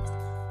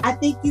 I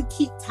think you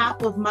keep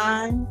top of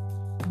mind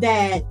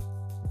that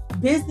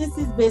business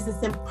is business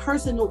and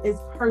personal is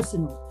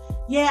personal.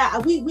 Yeah,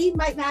 we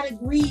might not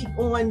agree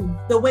on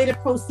the way to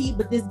proceed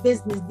with this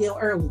business deal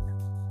earlier,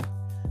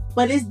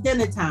 but it's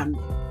dinner time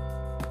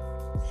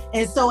now.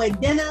 And so at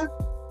dinner,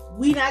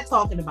 we're not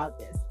talking about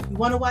this. You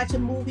want to watch a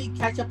movie,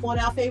 catch up on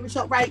our favorite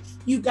show, right?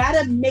 You got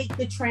to make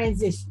the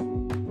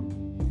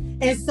transition.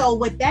 And so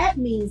what that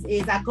means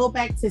is I go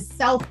back to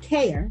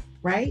self-care,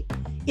 right?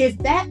 If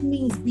that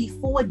means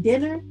before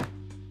dinner,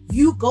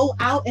 you go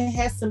out and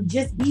have some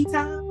just be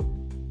time,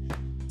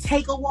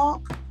 take a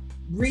walk,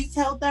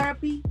 retail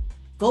therapy,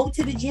 go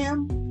to the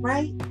gym,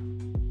 right?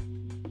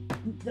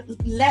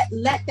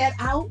 Let that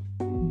out.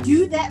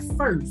 Do that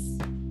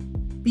first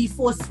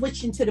before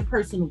switching to the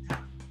personal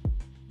time.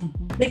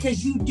 Mm-hmm.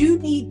 Because you do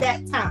need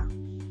that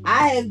time.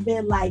 I have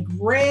been like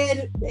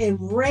red in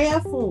rare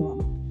form,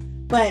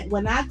 but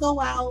when I go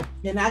out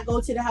and I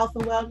go to the Health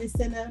and Wellness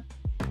Center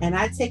and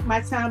I take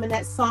my time in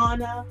that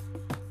sauna,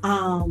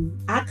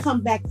 I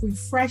come back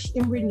refreshed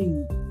and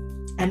renewed.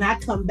 And I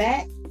come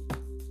back,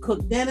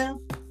 cook dinner,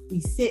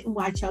 we sit and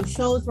watch our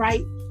shows,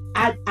 right?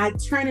 I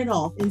turn it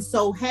off. And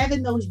so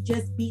having those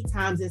just be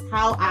times is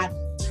how I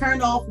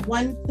turn off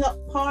one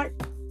part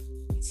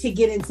to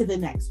get into the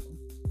next one.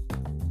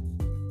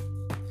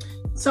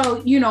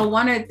 So,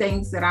 one of the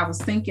things that I was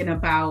thinking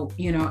about,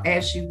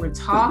 as you were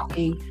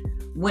talking,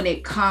 when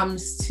it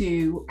comes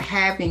to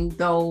having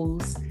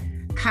those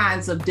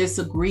kinds of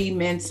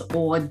disagreements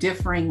or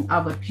differing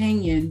of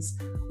opinions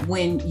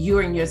when you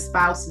and your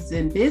spouse is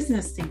in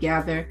business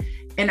together.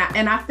 And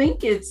I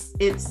think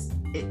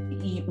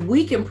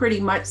we can pretty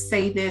much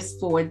say this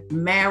for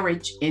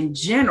marriage in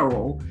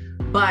general,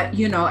 but,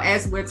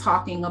 as we're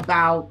talking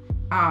about,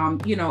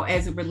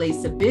 as it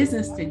relates to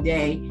business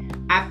today,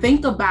 I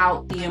think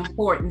about the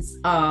importance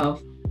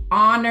of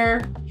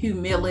honor,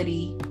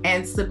 humility,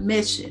 and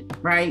submission,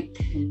 right?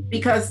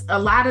 Because a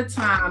lot of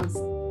times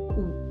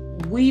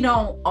we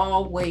don't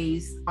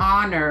always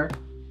honor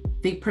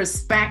the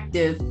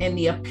perspective and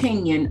the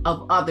opinion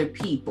of other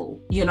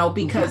people,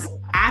 because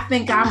I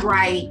think I'm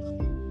right,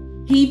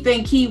 he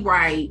think he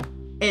right.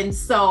 And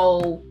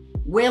so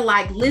we're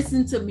like,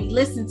 listen to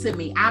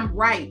me, I'm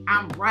right.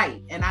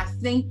 And I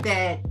think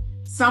that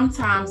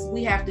sometimes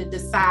we have to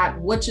decide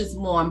which is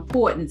more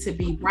important, to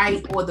be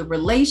right or the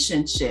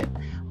relationship.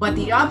 But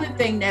the other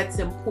thing that's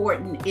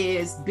important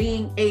is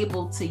being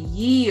able to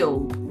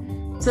yield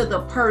to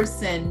the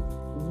person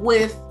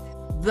with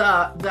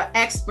the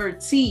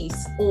expertise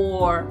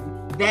or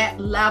that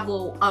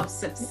level of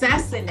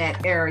success in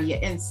that area.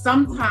 And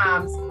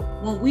sometimes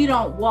when we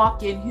don't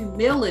walk in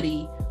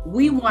humility,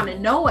 we want to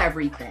know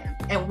everything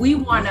and we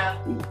want to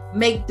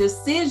make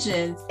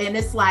decisions. And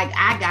it's like,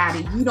 I got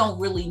it. You don't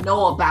really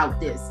know about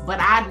this, but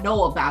I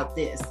know about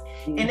this.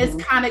 Mm-hmm. And it's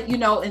kind of,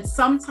 and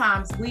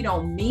sometimes we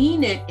don't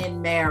mean it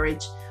in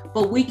marriage,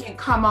 but we can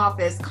come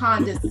off as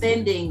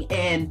condescending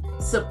and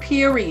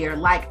superior.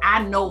 Like,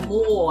 I know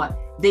more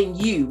than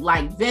you,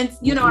 like Vince,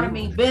 you know what I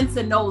mean?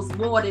 Vincent knows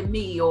more than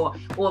me, or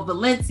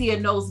Valencia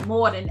knows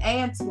more than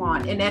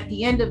Antoine. And at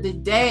the end of the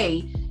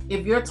day,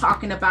 if you're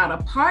talking about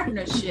a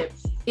partnership,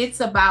 it's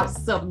about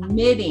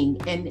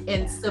submitting,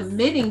 and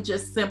submitting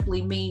just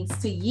simply means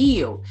to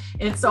yield.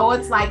 And so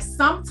it's like,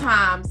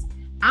 sometimes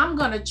I'm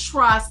going to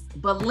trust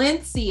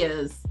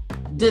Valencia's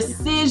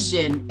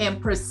decision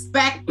and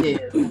perspective,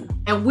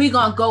 and we're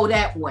going to go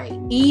that way,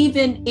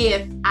 even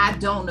if I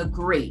don't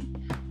agree.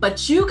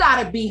 But you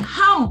got to be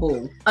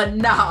humble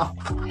enough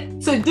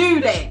to do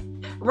that,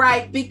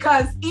 right?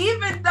 Because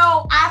even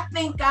though I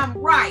think I'm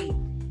right,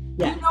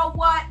 you know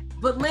what?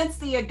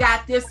 Valencia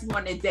got this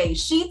one today.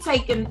 She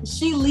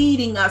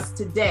leading us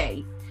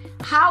today.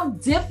 How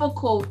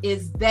difficult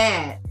is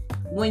that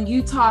when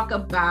you talk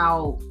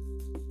about,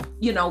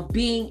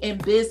 being in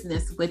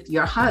business with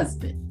your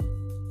husband?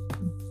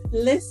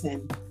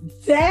 Listen,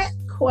 that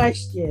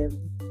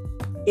question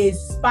is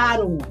spot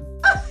on.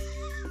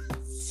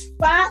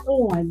 Spot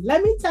on.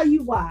 Let me tell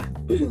you why.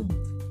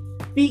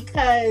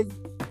 Because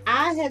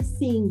I have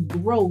seen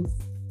growth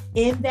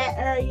in that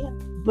area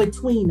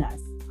between us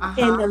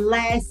in the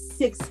last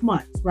 6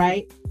 months,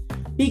 right?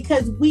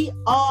 Because we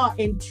are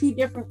in two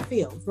different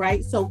fields,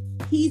 right? So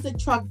he's a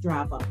truck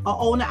driver, a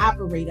owner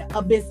operator,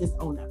 a business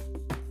owner.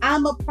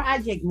 I'm a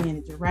project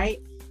manager,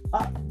 right?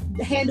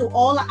 Handle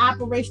all the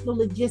operational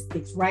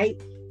logistics,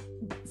 right?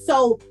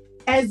 So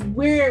as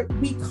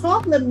we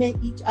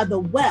complement each other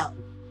well,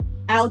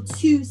 our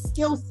two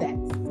skill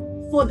sets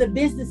for the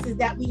businesses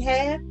that we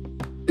have,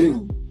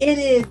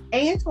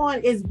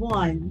 Antoine is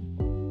one.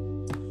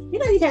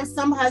 You have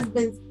some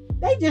husbands,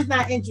 they just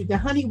not interested.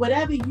 Honey,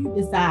 whatever you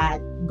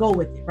decide, go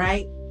with it,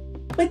 right?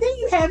 But then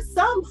you have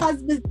some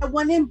husbands that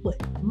want input.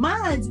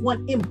 Mine's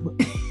want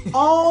input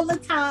all the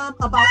time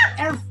about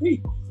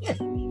everything.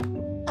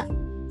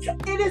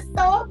 It is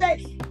so that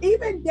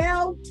even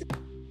down to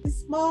the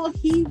small,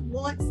 he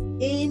wants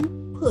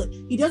input.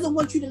 He doesn't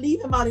want you to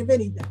leave him out of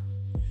anything.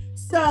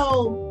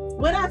 So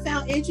what I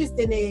found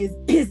interesting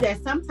is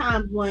that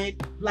sometimes when,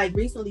 like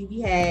recently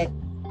we had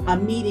a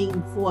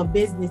meeting for a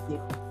business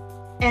deal,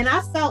 and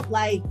I felt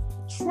like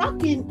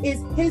trucking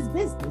is his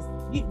business.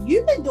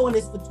 You've been doing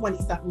this for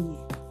 20-something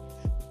years.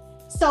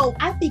 So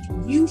I think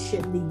you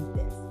should lead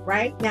this,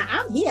 right? Now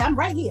I'm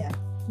right here,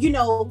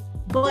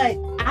 but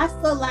I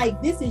feel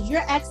like this is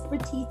your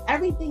expertise.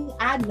 Everything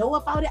I know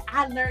about it,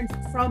 I learned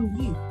from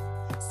you.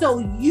 So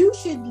you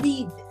should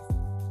lead this.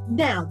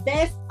 Now,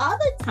 there's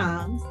other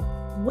times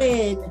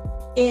when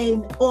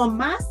on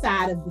my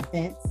side of the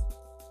fence,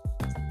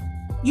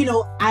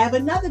 I have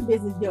another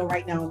business deal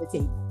right now on the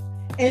table.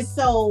 And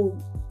so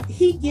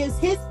he gives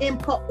his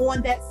input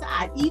on that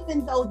side,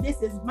 even though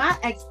this is my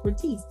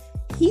expertise.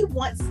 He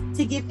wants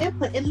to give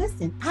input, and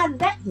listen, I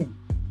let him,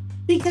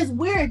 because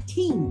we're a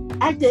team.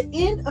 At the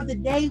end of the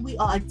day, we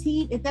are a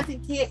team. It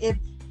doesn't care if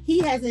he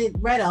hasn't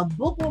read a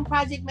book on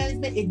project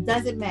management. It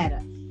doesn't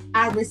matter.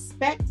 I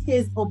respect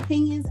his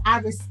opinions. I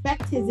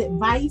respect his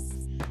advice.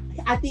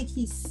 I think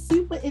he's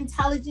super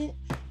intelligent.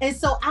 And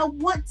so I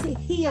want to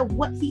hear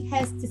what he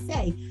has to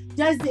say.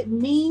 Does it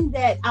mean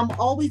that I'm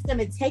always going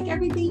to take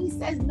everything he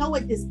says? No,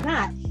 it does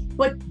not.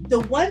 But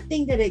the one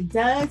thing that it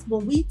does,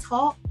 when we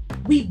talk,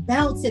 we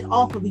bounce it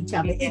off of each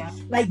other. Yeah.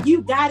 It's like,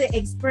 you got to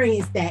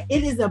experience that.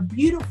 It is a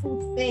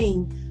beautiful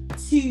thing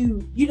to,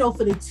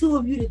 for the two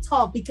of you to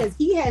talk, because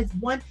he's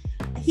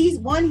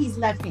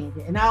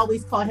left-handed, and I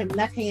always call him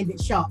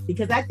left-handed sharp,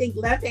 because I think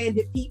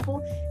left-handed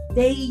people,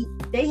 they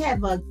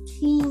have a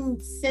keen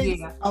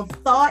sense of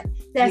thought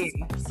that's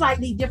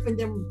slightly different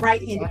than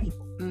right-handed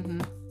people.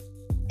 Mm-hmm.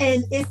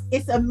 And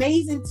it's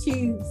amazing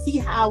to see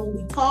how when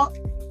we talk,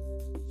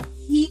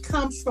 he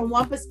comes from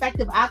one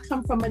perspective, I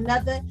come from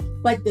another,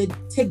 but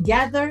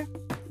together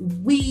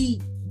we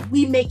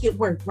make it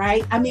work,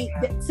 right? I mean,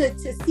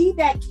 to see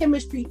that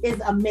chemistry is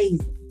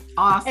amazing.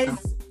 Awesome.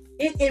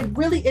 And it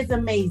really is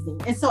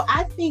amazing. And so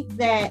I think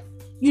that,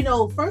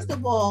 first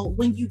of all,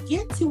 when you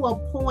get to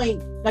a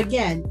point,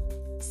 again,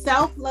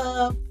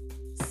 self-love,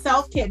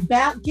 self-care.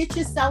 Get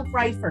yourself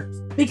right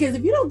first. Because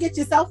if you don't get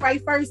yourself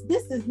right first,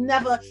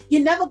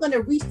 you're never going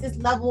to reach this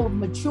level of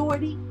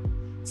maturity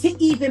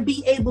to even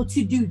be able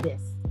to do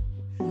this.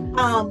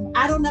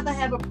 I don't ever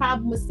have a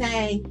problem with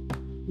saying,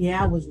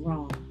 yeah, I was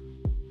wrong.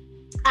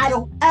 I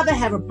don't ever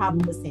have a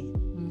problem with saying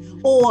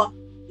it. Or,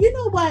 you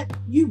know what?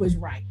 You was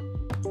right.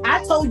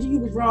 I told you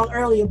was wrong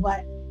earlier,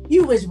 but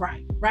you was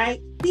right,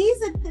 right?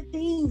 These are the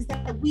things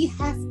that we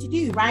have to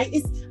do, right?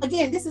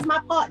 This is my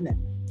partner.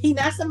 He's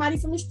not somebody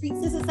from the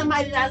streets. This is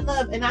somebody that I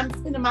love and I'm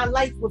spending my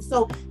life with.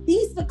 So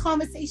these are the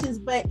conversations,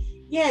 but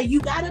yeah, you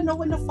got to know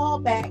when to fall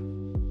back.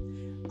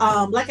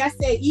 Like I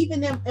said,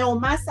 even on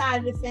my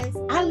side of the fence,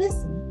 I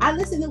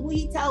listen to what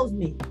he tells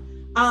me.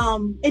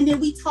 And then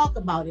we talk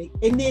about it.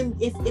 And then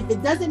if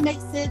it doesn't make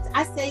sense,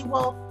 I say,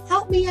 well,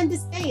 help me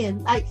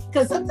understand. Like,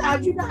 because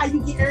sometimes you know how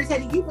you get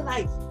irritated. You be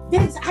like,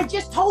 I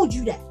just told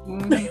you that.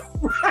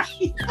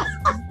 Right?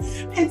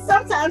 And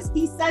sometimes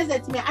he says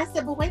that to me. I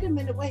said, but wait a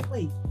minute,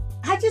 wait.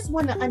 I just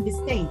want to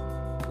understand.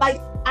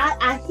 Like,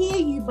 I hear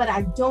you, but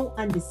I don't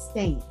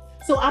understand.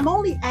 So I'm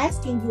only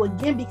asking you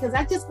again because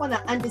I just want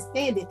to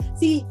understand it.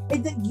 See,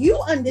 you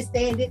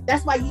understand it.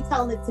 That's why you're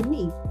telling it to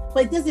me.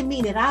 But it doesn't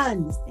mean that I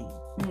understand.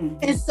 Mm-hmm.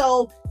 And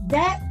so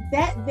that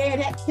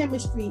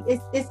chemistry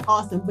is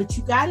awesome. But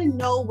you got to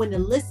know when to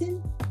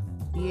listen.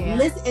 Yeah.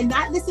 Listen and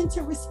not listen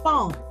to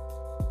respond,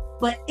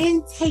 but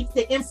intake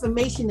the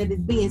information that is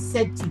being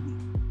said to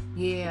you.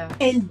 Yeah.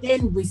 And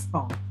then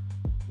respond.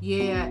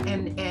 Yeah,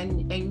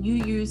 and you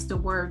used the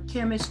word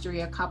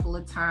chemistry a couple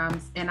of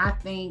times, and I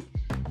think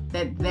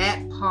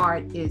that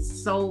part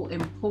is so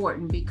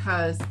important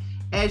because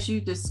as you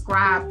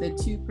describe the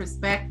two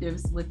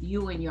perspectives with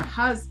you and your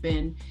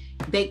husband,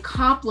 they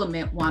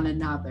complement one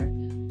another.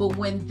 But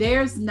when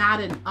there's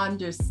not an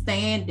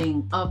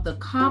understanding of the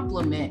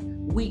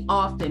complement, we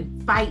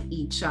often fight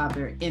each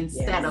other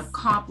instead of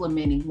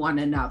complimenting one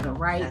another,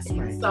 right? That's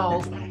right.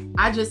 So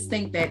I just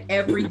think that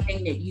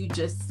everything that you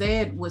just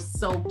said was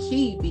so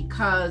key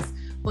because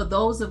for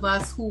those of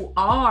us who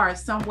are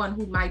someone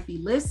who might be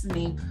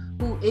listening,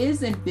 who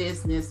is in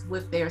business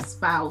with their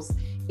spouse,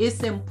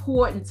 it's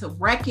important to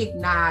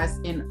recognize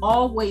and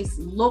always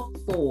look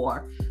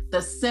for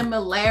the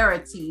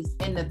similarities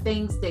and the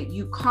things that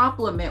you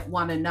complement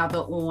one another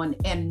on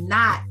and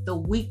not the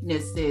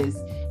weaknesses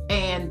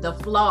and the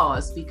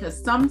flaws,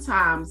 because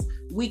sometimes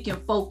we can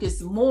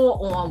focus more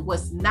on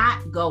what's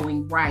not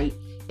going right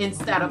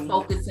instead of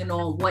focusing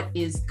on what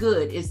is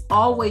good. It's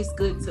always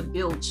good to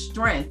build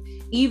strength,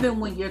 even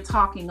when you're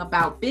talking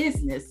about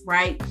business,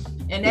 right?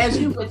 And as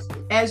you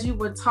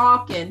were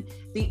talking,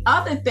 the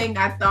other thing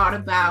I thought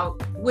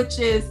about, which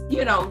is,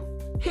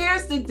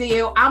 here's the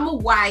deal. I'm a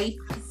wife,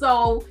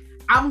 so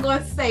I'm going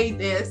to say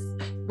this,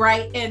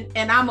 right?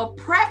 And I'm going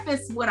to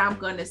preface what I'm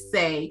going to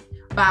say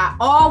by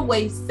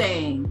always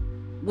saying,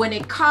 when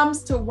it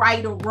comes to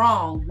right or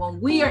wrong,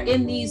 when we are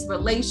in these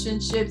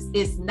relationships,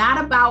 it's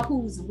not about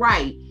who's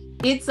right.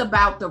 It's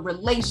about the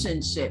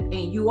relationship.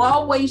 And you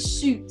always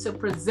shoot to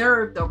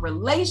preserve the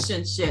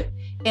relationship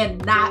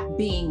and not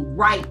being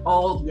right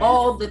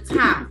all the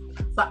time.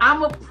 So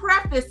I'm going to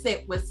preface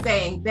it with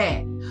saying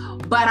that.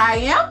 But I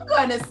am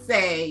going to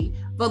say,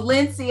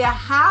 Valencia,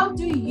 how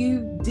do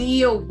you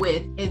deal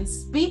with and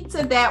speak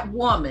to that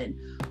woman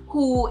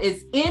who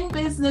is in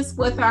business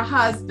with her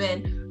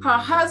husband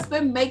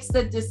makes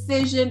the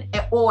decision,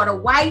 or the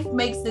wife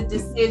makes the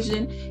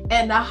decision,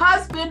 and the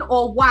husband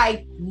or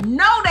wife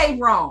know they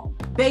wrong.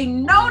 They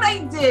know they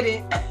did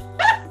it.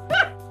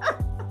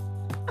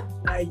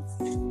 Nice.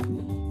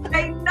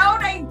 They know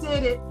they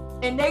did it,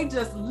 and they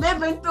just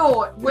living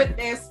through it with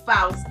their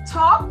spouse.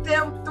 Talk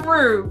them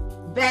through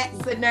that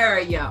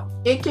scenario.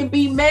 It can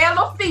be male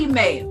or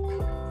female.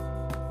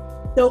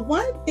 The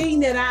one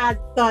thing that I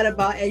thought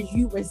about as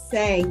you were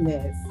saying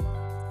this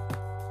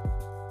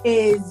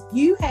is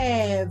you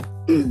have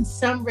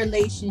some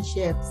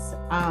relationships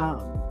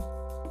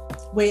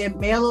where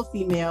male or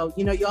female,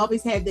 you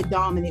always have the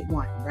dominant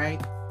one,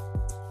 right?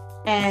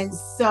 And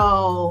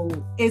so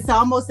it's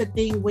almost a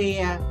thing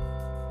where,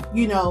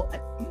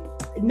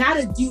 not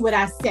to do what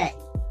I say,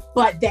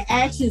 but the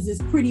actions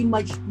is pretty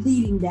much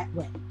leading that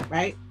way,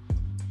 right?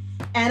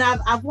 And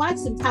I've watched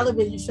some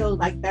television shows,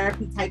 like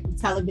therapy type of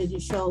television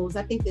shows.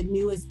 I think the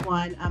newest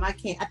one, I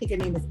think her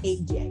name is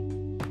AJ.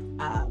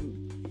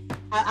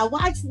 I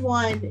watched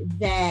one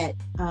that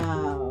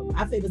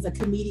I think it was a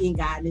comedian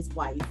guy and his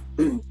wife,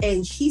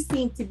 and she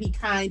seemed to be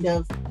kind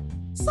of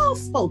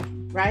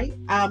soft-spoken, right?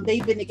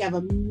 They've been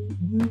together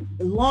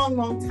a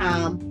long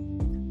time,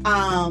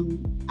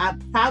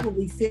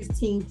 probably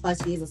 15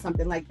 plus years or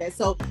something like that.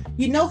 So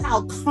you know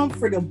how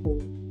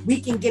comfortable we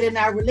can get in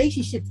our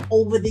relationships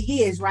over the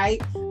years,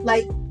 right?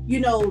 Like,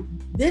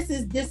 this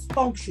is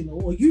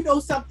dysfunctional,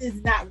 or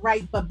something's not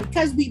right, but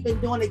because we've been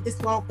doing it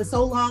for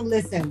so long,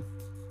 listen,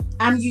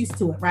 I'm used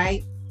to it,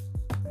 right?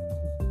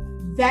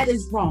 That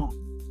is wrong.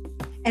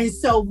 And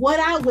so what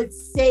I would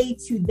say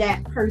to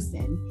that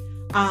person,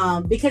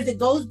 because it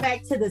goes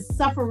back to the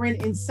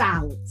suffering in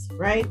silence,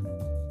 right?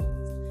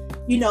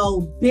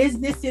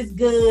 Business is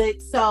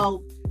good.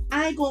 So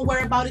I ain't gonna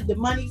worry about it. The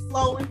money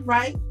flowing,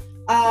 right?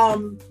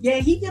 Yeah,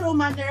 he get on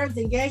my nerves,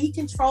 and yeah, he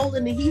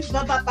controlling, and he's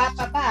blah blah blah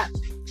blah blah.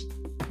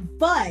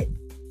 But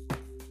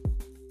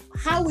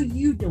how are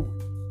you doing?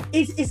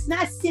 It's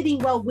not sitting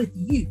well with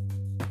you.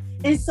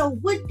 And so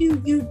what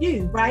do you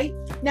do, right?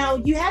 Now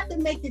you have to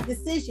make the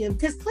decision,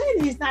 because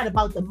clearly it's not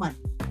about the money.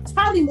 It's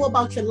probably more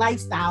about your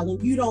lifestyle,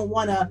 and you don't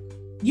want to,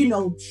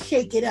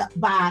 shake it up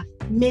by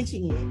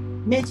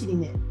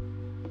mentioning it.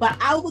 But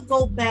I would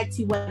go back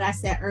to what I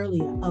said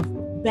earlier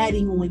of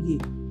betting on you.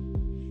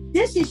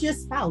 This is your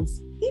spouse.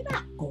 He's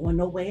not going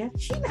nowhere.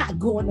 She's not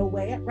going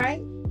nowhere,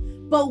 right?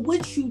 But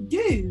what you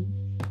do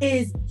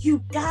is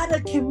you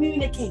gotta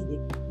communicate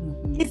it.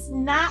 Mm-hmm. It's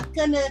not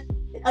gonna,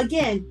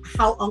 again,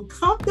 how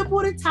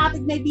uncomfortable the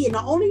topic may be, and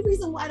the only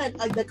reason why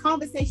the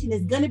conversation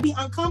is gonna be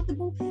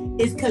uncomfortable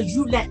is because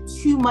you let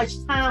too much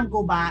time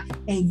go by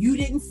and you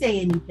didn't say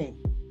anything.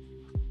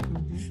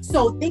 Mm-hmm.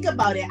 So think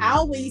about it. I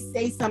always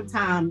say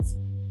sometimes,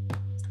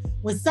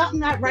 when something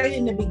not right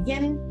in the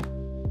beginning,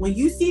 when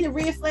you see the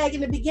red flag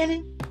in the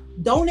beginning,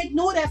 don't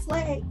ignore that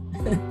flag.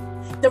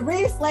 The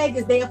red flag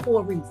is there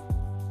for a reason.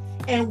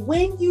 And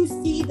when you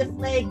see the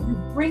flag, you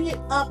bring it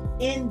up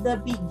in the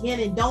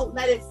beginning. Don't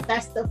let it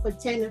fester for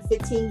 10 and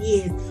 15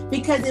 years,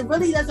 because it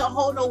really doesn't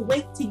hold no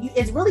weight to you.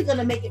 It's really going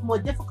to make it more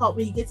difficult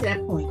when you get to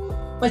that point.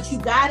 But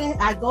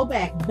I go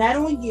back, bet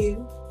on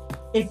you.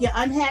 If you're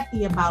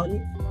unhappy about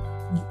it,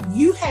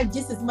 you have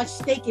just as much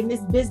stake in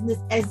this business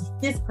as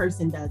this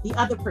person does, the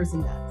other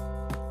person does.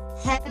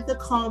 Have the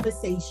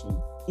conversation.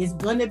 It's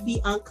going to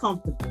be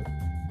uncomfortable.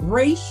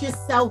 Brace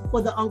yourself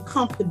for the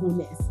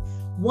uncomfortableness.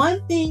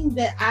 One thing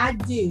that I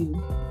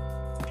do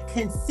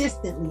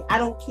consistently, I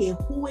don't care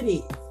who it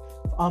is,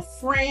 a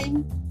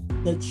friend,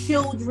 the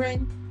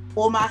children,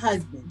 or my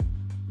husband,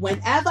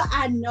 whenever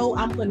I know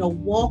I'm going to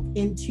walk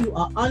into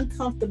an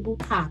uncomfortable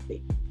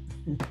topic,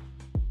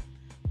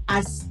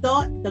 I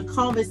start the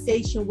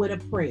conversation with a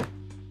prayer.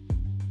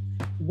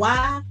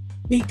 Why?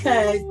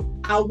 Because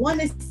I want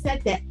to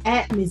set the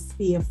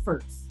atmosphere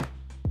first.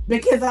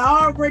 Because I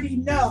already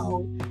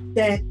know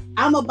that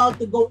I'm about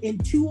to go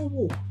into a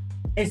war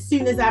as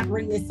soon as I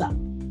bring this up.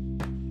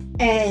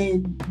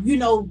 And,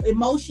 our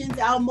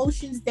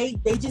emotions, they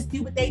just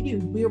do what they do.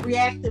 We're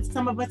reactive.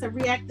 Some of us are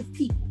reactive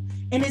people.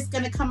 And it's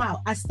going to come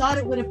out. I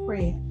started with a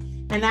prayer.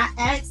 And I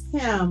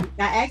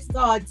asked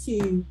God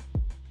to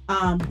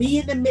be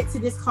in the midst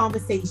of this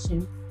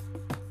conversation.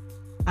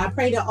 I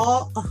pray that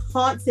all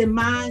hearts and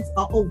minds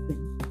are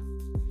open.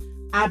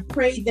 I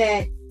pray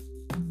that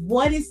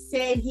what is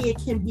said here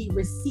can be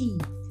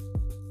received.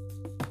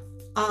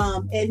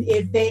 And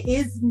if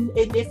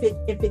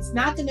it's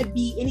not going to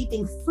be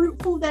anything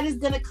fruitful that is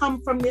going to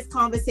come from this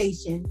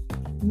conversation,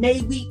 may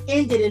we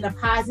end it in a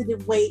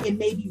positive way and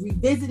maybe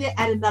revisit it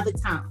at another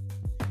time.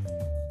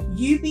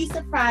 You'd be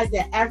surprised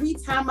that every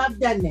time I've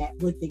done that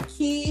with the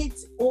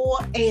kids or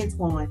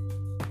Antoine,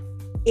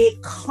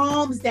 it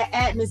calms the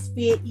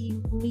atmosphere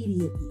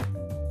immediately.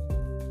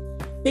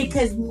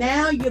 Because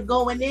now you're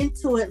going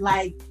into it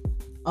like,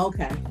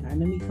 okay, all right,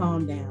 let me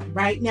calm down.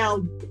 Right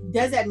now,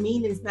 does that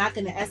mean it's not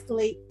going to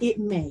escalate? It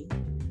may.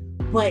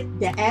 But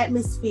the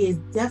atmosphere is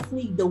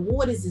definitely, the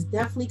waters is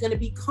definitely going to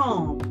be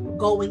calm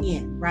going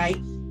in, right?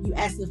 You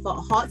asking for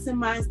hearts and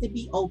minds to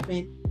be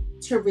open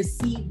to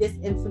receive this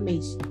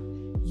information.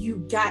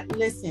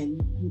 Listen,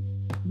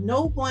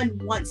 no one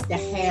wants to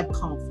have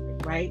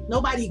conflict, right?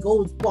 Nobody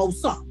goes, well,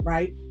 some,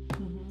 right?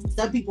 Mm-hmm.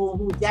 Some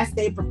people, that's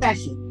their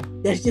profession.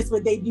 That's just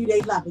what they do.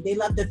 They love it. They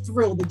love the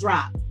thrill, the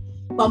drive.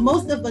 But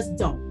most of us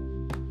don't.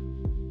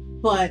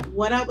 But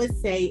what I would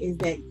say is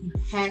that you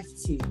have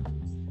to.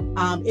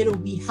 It'll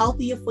be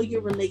healthier for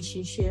your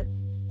relationship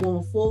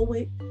going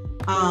forward.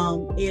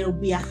 It'll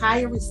be a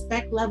higher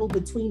respect level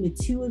between the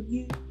two of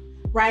you,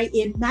 right?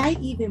 It might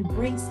even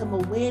bring some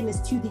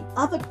awareness to the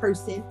other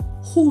person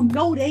who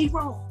know they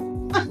wrong.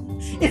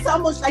 It's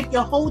almost like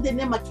you're holding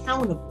them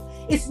accountable.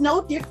 It's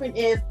no different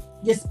if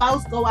your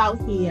spouse go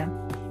out here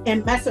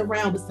and mess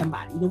around with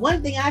somebody. The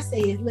one thing I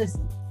say is,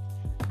 listen,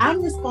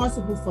 I'm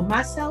responsible for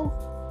myself.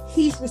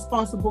 He's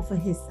responsible for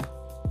himself.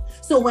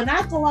 So when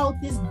I go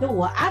out this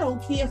door, I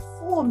don't care if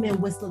 4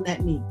 men whistling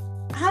at me.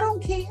 I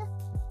don't care.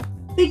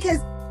 Because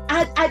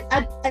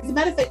I as a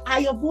matter of fact,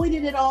 I avoid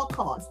it at all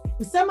costs.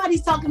 If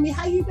somebody's talking to me,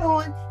 how you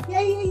doing?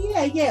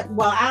 Yeah.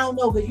 Well, I don't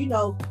know,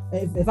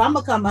 because if I'm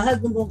gonna come, my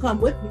husband gonna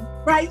come with me,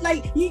 right?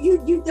 Like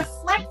you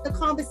deflect the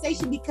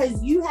conversation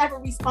because you have a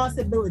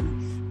responsibility.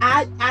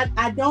 I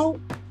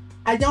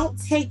don't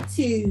take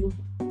to,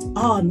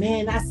 oh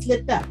man, I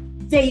slipped up.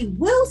 They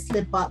will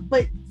slip up,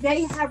 but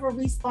they have a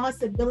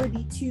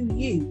responsibility to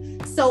you.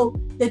 So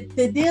the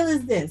deal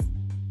is this: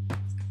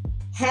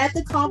 have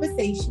the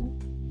conversation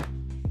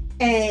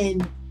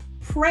and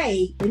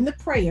pray in the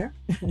prayer.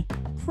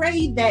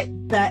 Pray that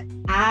the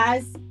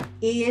eyes,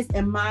 ears,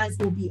 and minds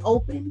will be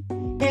open,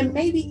 and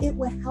maybe it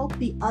will help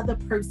the other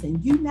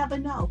person. You never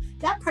know.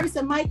 That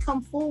person might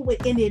come forward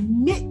and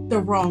admit the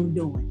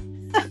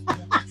wrongdoing.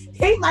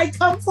 They might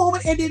come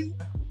forward and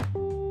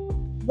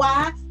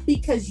why?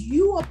 Because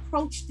you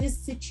approach this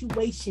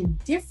situation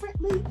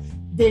differently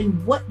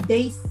than what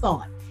they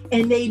thought.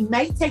 And they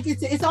might take it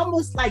to, it's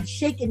almost like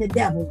shaking the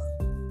devil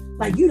up.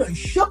 Like you done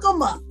shook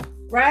them up,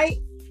 right?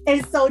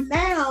 And so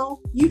now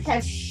you've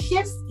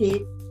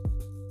shifted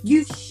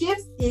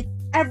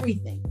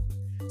everything.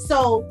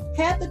 So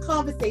have the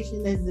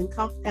conversation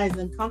as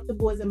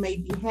uncomfortable as it may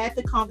be. Have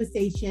the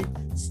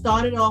conversation,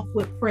 started off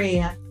with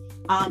prayer.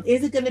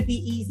 Is it going to be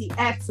easy?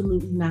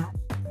 Absolutely not.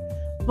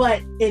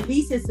 But at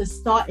least it's a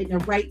start in the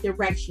right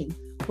direction.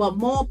 But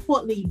more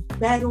importantly,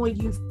 bet on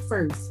you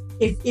first.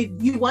 If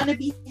you want to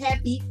be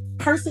happy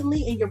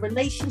personally in your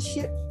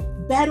relationship,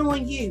 bet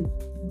on you.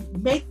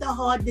 Make the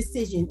hard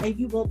decision and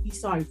you won't be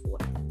sorry for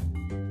it.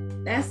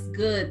 That's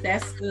good.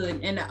 That's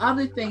good. And the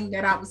other thing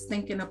that I was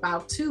thinking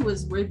about too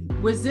is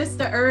resist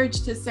the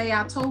urge to say,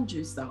 I told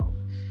you so.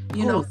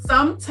 You know,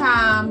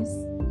 sometimes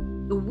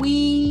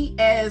we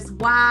as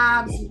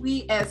wives,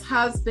 we as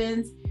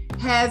husbands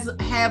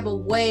have a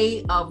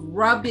way of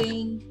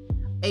rubbing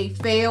a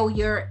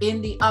failure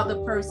in the other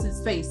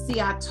person's face.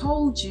 See, I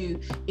told you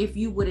if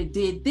you would have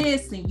did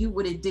this and you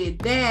would have did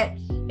that.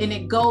 And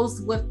it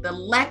goes with the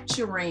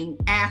lecturing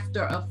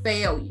after a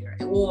failure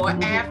or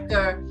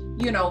after,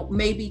 you know,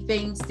 maybe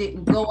things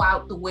didn't go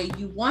out the way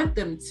you want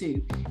them to.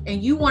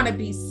 And you want to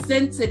be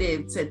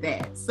sensitive to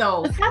that.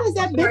 So but how does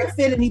that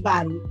benefit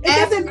anybody?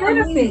 It doesn't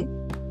benefit.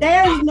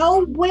 There is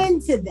no win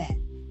to that.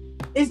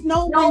 It's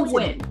no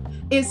win.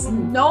 It's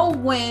no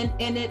win.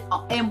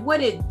 And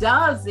what it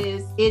does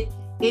is it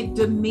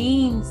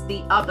demeans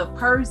the other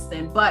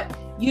person. But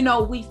you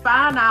know, we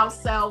find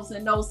ourselves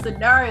in those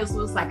scenarios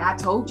where it's like, I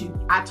told you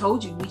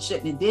we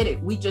shouldn't have did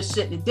it. We just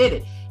shouldn't have did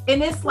it.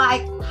 And it's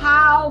like,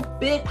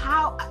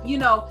 you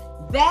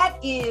know, that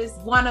is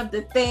one of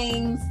the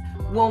things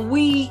when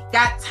we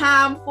got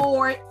time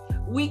for it,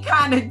 we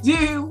kind of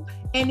do.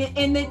 And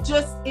it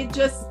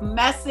just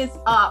messes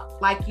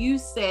up, like you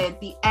said,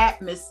 the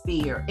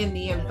atmosphere in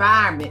the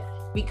environment,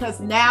 because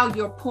now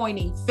you're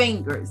pointing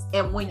fingers.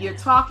 And when you're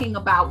talking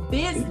about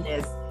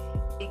business,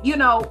 you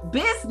know,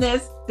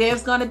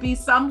 there's going to be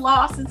some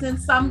losses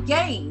and some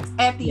gains.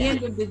 At the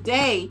end of the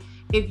day,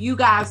 if you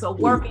guys are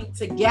working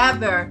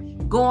together,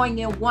 going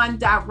in one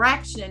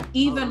direction,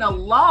 even a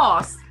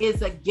loss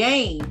is a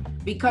gain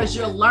because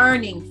you're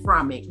learning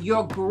from it.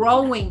 You're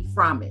growing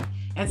from it.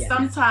 And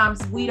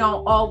sometimes we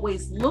don't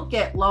always look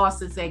at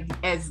losses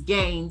as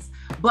gains,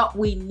 but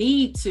we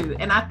need to.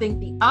 And I think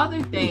the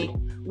other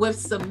thing with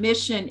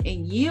submission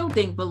and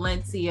yielding,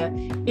 Valencia,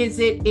 is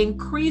it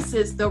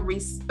increases the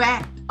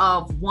respect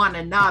of one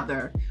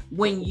another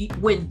when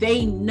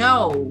they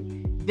know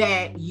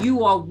that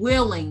you are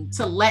willing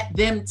to let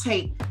them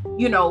take,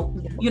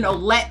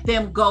 let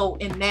them go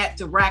in that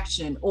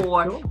direction,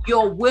 or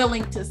you're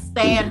willing to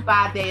stand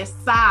by their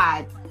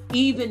side,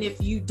 even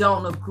if you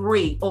don't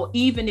agree, or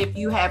even if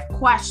you have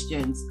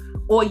questions,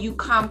 or you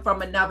come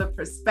from another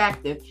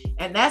perspective.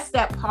 And that's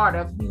that part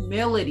of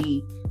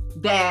humility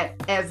that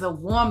as a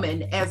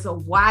woman, as a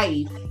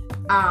wife,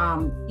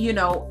 I'm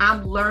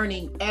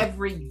learning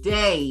every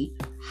day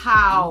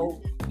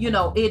how,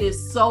 it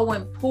is so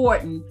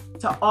important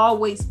to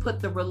always put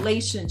the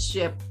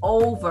relationship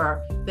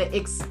over the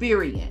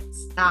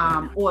experience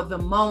or the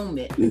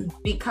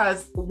moment,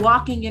 because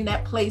walking in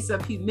that place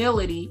of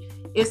humility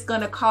is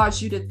going to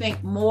cause you to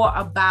think more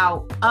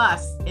about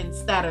us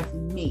instead of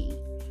me,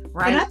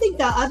 right? And I think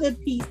the other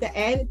piece, the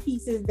added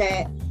piece, is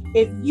that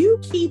if you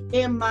keep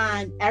in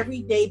mind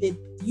every day that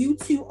you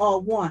two are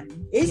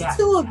one, it's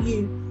two of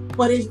you,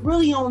 but it's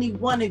really only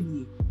one of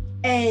you,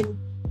 and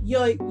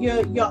you're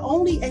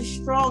only as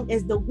strong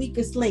as the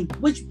weakest link.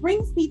 Which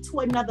brings me to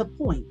another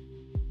point.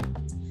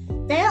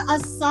 There are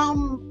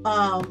some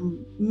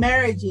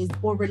marriages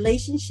or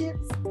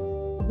relationships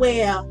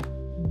where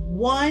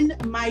one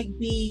might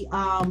be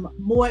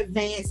more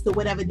advanced or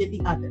whatever than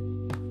the other,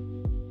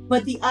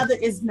 but the other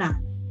is not.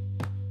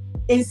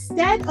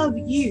 Instead of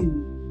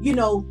you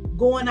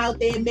going out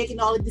there and making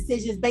all the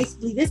decisions,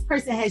 basically this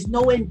person has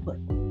no input,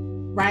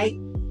 right?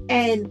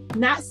 And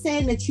not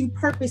saying that you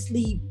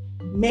purposely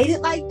made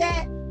it like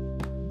that,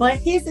 but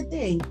here's the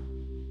thing: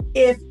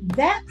 if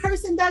that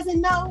person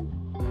doesn't know,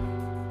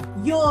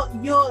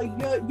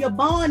 your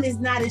bond is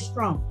not as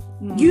strong.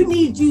 Mm-hmm. You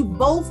need you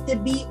both to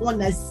be on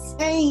the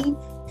same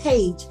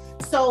page.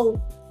 So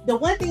the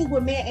one thing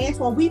with me and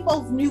Antoine, we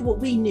both knew what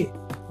we knew,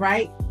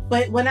 right?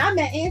 But when I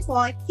met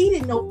Antoine, he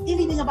didn't know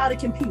anything about a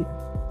computer.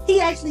 He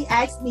actually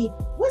asked me,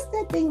 what's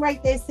that thing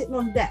right there sitting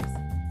on the desk?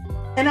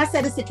 And I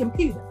said, it's a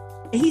computer.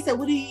 And he said,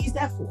 what do you use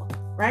that for?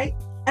 Right?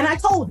 And I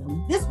told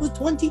him, this was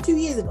 22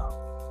 years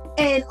ago.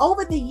 And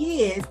over the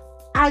years,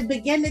 I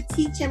began to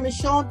teach him and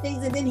show him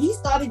things. And then he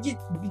started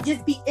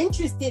just be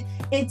interested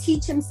and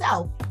teach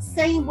himself.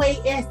 Same way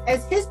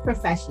as his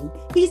profession.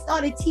 He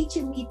started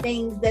teaching me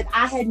things that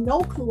I had no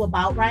clue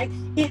about, right?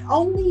 It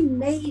only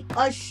made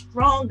us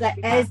stronger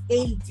as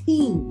a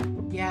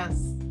team.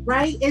 Yes.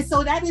 Right? And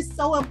so that is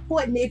so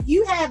important. If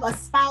you have a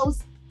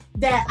spouse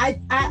that I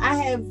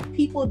have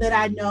people that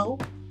I know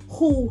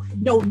who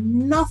know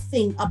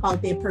nothing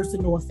about their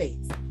personal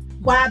affairs.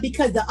 Why?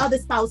 Because the other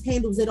spouse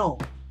handles it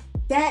all.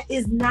 That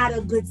is not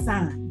a good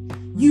sign.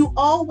 You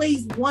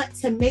always want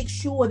to make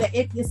sure that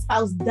if your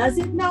spouse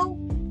doesn't know,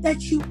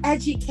 that you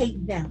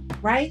educate them,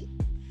 right?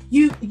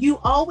 You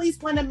always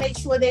want to make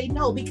sure they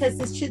know,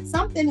 because should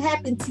something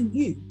happen to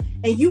you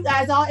and you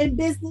guys are in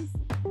business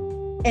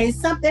and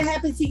something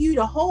happens to you,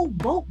 the whole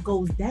boat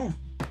goes down.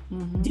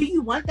 Mm-hmm. Do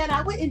you want that?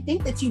 I wouldn't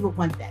think that you would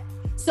want that.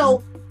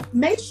 So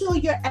make sure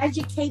you're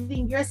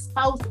educating your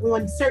spouse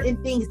on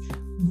certain things,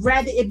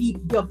 rather it be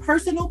your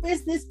personal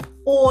business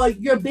or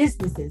your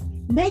businesses.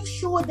 Make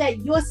sure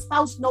that your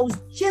spouse knows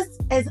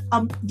just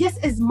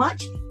as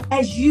much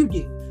as you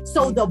do,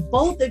 so the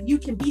both of you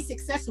can be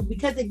successful.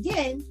 Because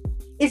again,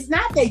 it's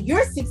not that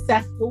you're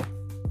successful,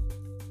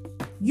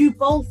 you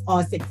both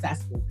are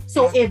successful.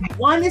 So if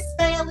one is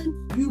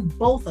failing, you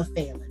both are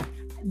failing.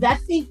 I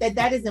think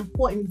that is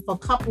important for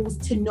couples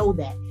to know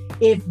that.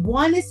 If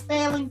one is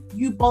failing,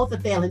 you both are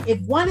failing. If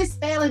one is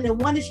failing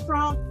and one is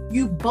strong,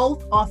 you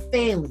both are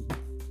failing.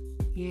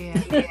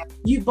 Yeah.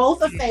 You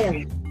both are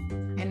failing.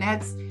 And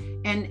that's,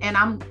 and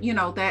I'm,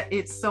 that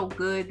it's so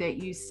good that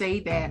you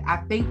say that. I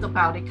think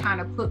about it, kind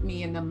of put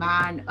me in the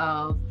mind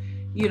of,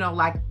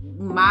 like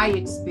my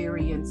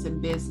experience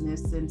in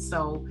business. And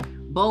so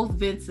both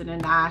Vincent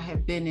and I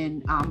have been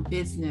in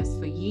business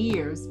for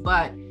years,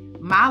 but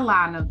my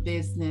line of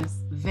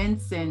business,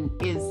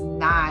 Vincent is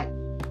not,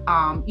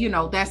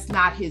 that's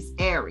not his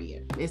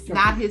area. It's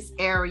not his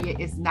area.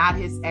 It's not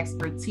his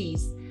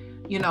expertise.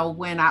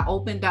 When I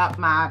opened up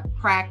my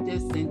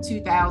practice in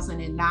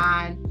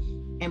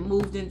 2009 and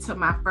moved into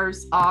my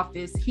first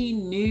office, he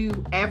knew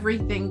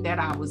everything that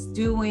I was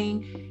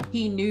doing.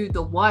 He knew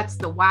the what's,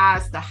 the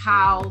why's, the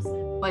how's,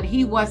 but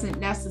he wasn't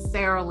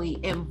necessarily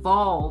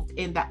involved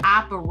in the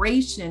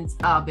operations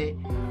of it.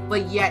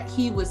 But yet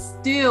he was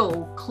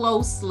still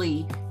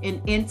closely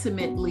and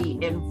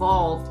intimately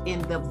involved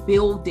in the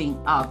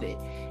building of it.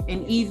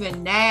 And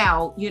even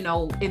now,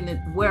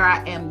 where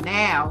I am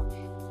now,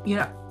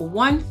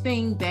 one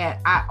thing that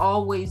I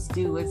always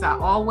do is I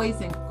always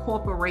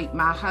incorporate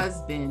my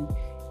husband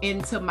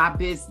into my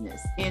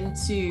business,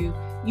 into,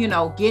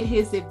 get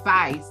his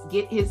advice,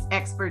 get his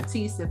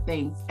expertise of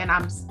things. And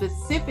I'm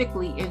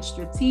specifically and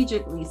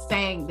strategically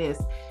saying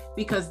this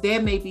because there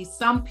may be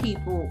some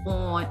people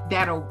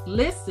that are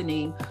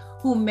listening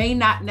who may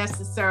not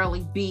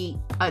necessarily be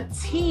a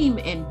team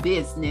in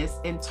business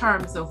in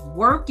terms of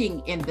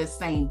working in the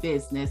same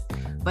business,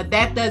 but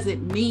that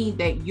doesn't mean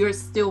that you're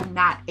still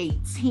not a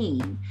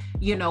team.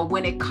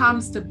 When it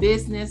comes to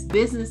business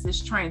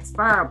is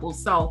transferable.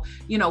 So,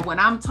 when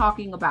I'm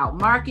talking about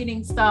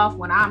marketing stuff,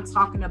 when I'm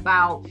talking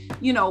about,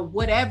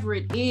 whatever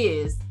it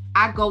is,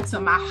 I go to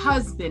my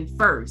husband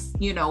first,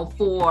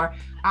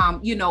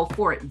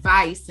 for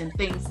advice and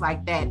things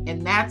like that.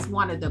 And that's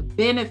one of the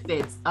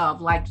benefits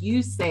of, like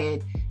you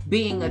said,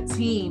 being a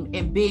team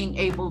and being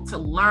able to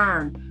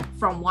learn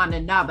from one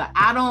another.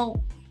 I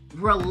don't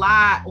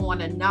rely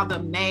on another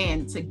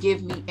man to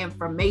give me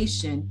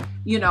information,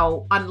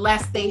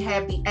 unless they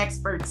have the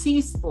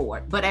expertise for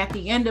it. But at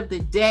the end of the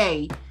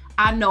day,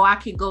 I know I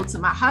can go to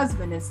my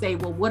husband and say,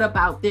 well, what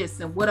about this?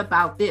 And what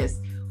about this?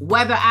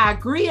 Whether I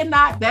agree or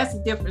not, that's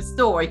a different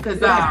story.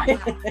 Because,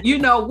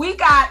 we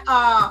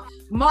got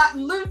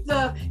Martin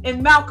Luther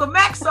and Malcolm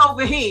X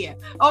over here.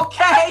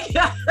 Okay.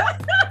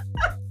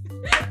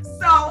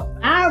 So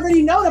I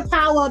already know the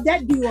power of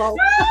that duo.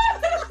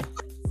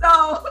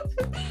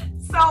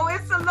 So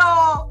it's a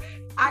little,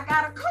 I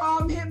got to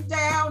calm him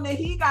down and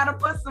he got to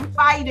put some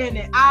fight in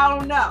it. I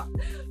don't know.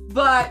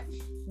 But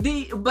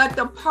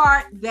the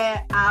part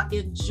that I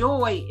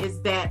enjoy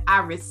is that I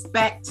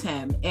respect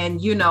him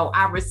and,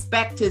 I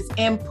respect his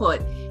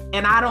input,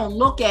 and I don't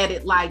look at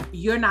it like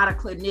you're not a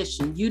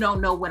clinician. You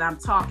don't know what I'm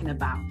talking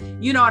about.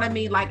 You know what I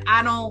mean? Like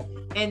I don't,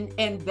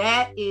 and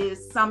that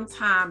is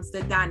sometimes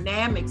the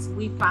dynamics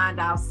we find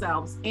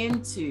ourselves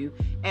into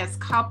as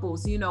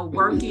couples,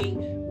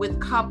 working with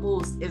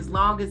couples. As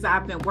long as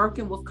I've been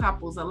working with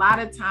couples, a lot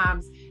of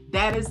times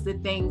that is the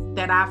thing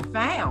that I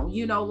found,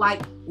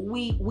 like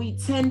we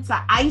tend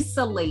to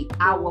isolate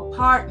our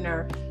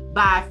partner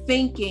by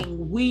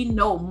thinking we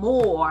know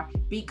more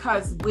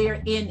because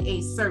we're in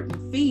a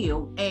certain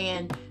field.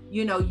 And,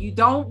 you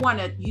don't want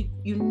to,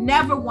 you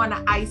never want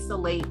to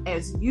isolate,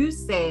 as you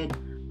said,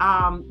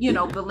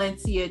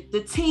 Valencia,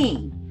 the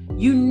team.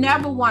 You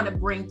never want to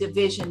bring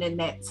division in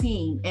that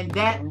team. And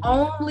that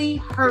only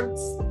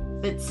hurts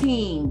the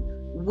team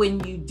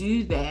when you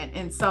do that.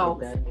 And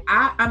so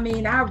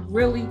I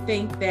really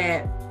think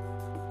that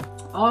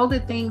all the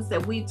things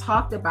that we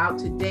talked about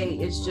today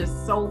is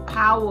just so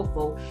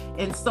powerful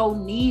and so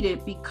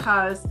needed,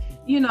 because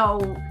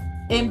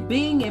in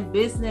being in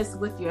business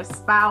with your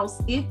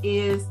spouse, it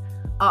is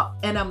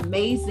an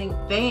amazing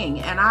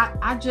thing. And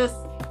I just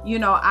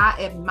I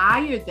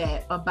admire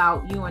that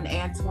about you and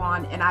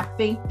Antoine, and I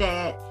think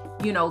that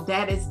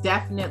that is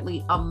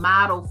definitely a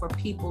model for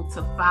people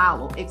to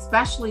follow,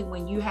 especially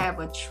when you have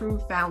a true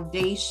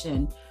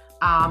foundation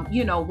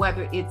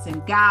whether it's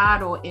in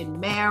God or in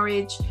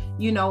marriage,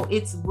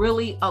 it's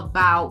really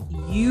about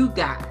you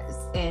guys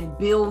and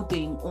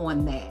building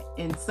on that.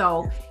 And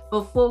so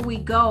before we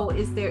go,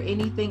 is there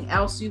anything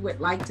else you would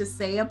like to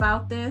say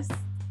about this?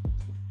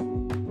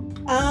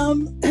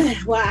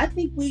 Well, I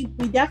think we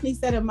definitely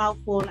said a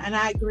mouthful, and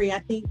I agree. I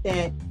think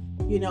that,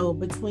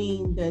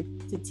 between the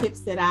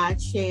tips that I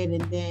shared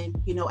and then,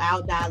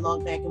 our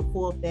dialogue back and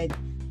forth, that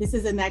this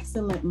is an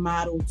excellent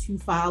model to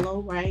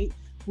follow, right?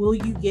 Will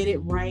you get it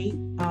right?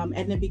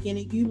 At the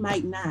beginning, you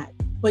might not,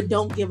 but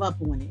don't give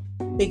up on it,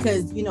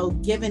 because,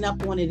 giving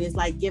up on it is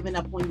like giving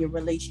up on your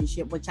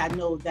relationship, which I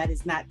know that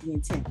is not the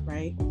intent,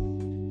 right?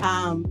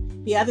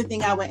 The other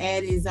thing I would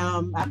add is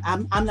I'm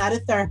not a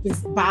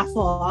therapist by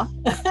far,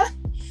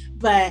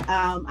 but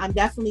I'm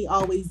definitely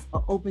always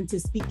open to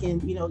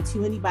speaking,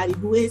 to anybody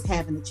who is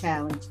having a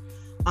challenge.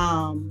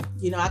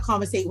 I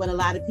conversate with a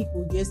lot of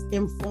people just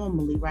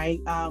informally, right?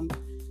 I'm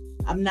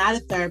not a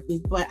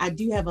therapist, but I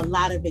do have a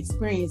lot of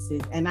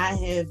experiences, and I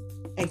have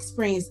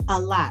experienced a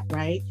lot,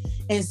 right?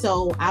 And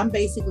so I'm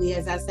basically,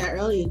 as I said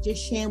earlier,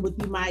 just sharing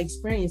with you my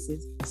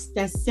experiences.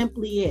 That's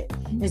simply it.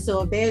 And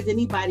so if there's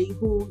anybody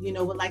who,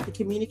 would like to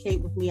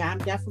communicate with me, I'm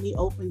definitely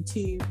open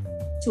to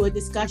a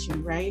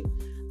discussion, right?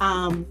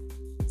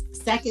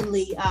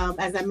 Secondly,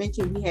 as I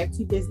mentioned, we have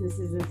two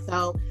businesses. And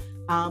so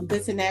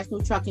Goodson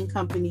National Trucking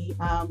Company,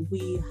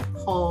 we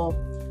haul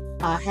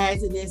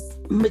hazardous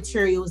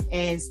materials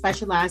and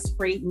specialized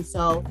freight. And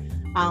so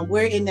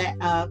we're in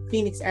the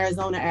Phoenix,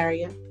 Arizona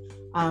area.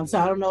 So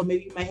I don't know,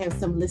 maybe you might have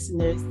some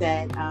listeners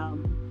that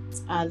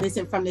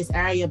listen from this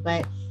area,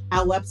 but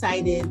our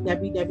website is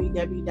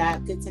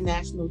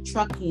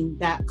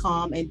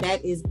www.goodsonnationaltrucking.com, and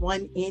that is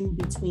one in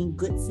between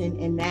Goodson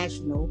and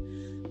National,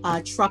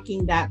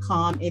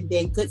 trucking.com. And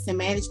then Goodson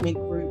Management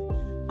Group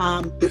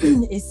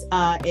is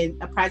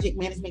a project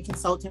management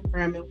consulting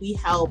firm, and we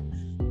help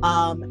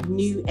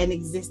new and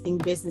existing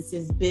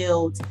businesses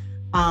build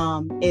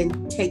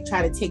and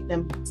try to take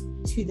them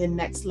to the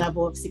next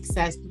level of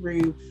success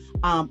through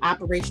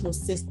operational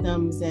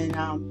systems and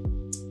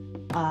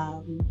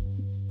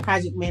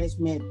project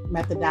management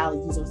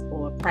methodologies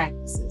or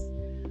practices.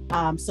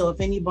 So if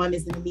anyone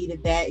is in need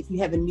of that, if you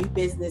have a new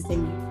business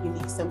and you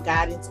need some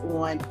guidance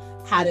on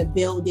how to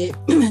build it,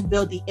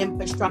 build the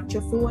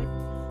infrastructure for it,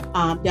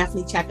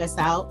 definitely check us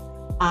out.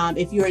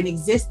 If you're an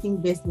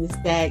existing business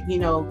that,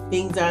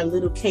 things are a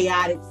little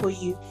chaotic for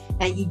you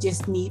and you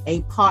just need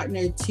a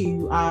partner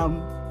to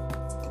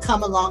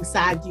come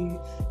alongside you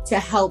to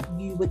help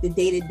you with the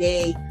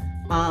day-to-day,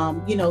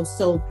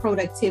 so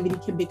productivity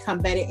can become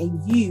better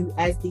and you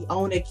as the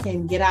owner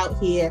can get out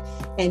here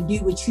and do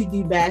what you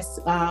do best,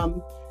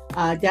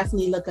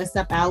 definitely look us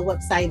up. Our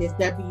website is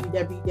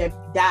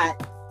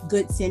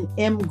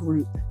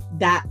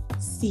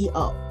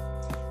www.goodsonmgroup.co.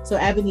 So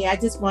Ebony, I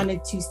just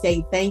wanted to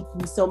say thank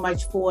you so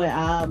much for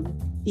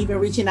even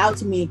reaching out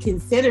to me and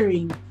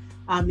considering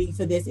me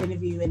for this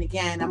interview. And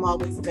again, I'm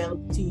always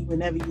available to you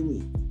whenever you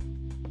need.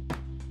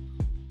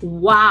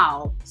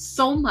 Wow,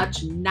 so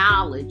much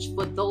knowledge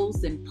for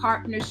those in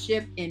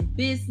partnership in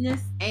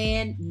business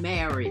and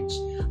marriage.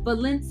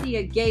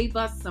 Valencia gave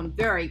us some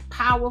very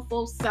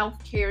powerful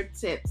self-care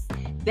tips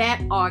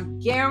that are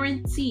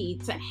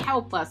guaranteed to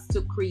help us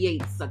to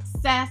create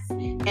success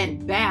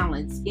and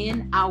balance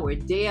in our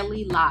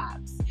daily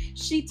lives.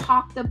 She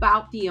talked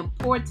about the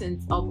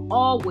importance of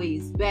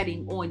always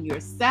betting on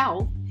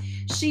yourself.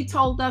 She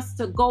told us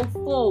to go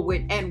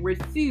forward and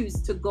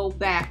refuse to go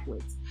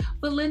backwards.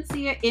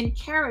 Valencia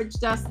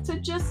encouraged us to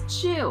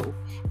just chill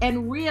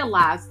and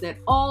realize that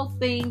all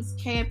things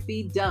can't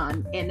be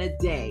done in a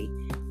day.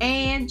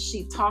 And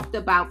she talked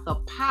about the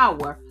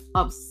power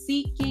of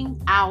seeking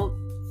out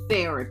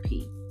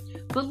therapy.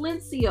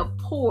 Valencia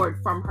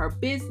poured from her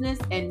business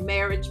and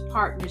marriage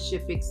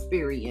partnership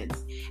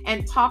experience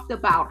and talked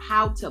about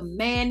how to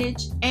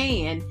manage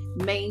and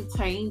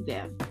maintain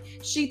them.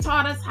 She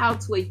taught us how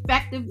to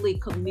effectively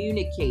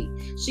communicate.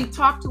 She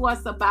talked to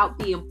us about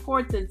the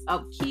importance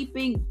of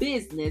keeping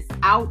business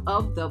out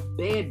of the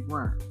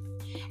bedroom.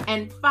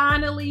 And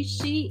finally,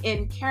 she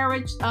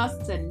encouraged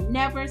us to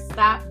never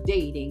stop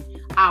dating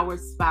our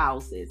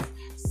spouses.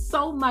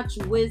 So much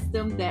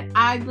wisdom that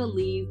I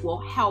believe will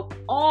help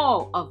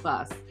all of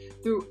us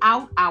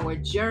throughout our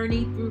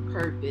journey through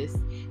purpose.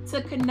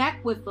 To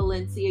connect with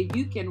Valencia,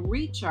 you can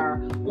reach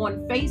her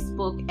on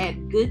Facebook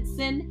at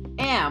Goodson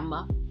M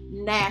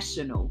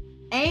National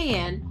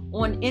and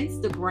on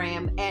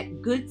Instagram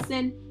at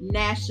Goodson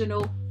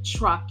National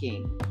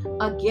Trucking.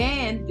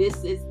 Again,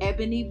 this is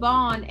Ebony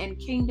Vaughn and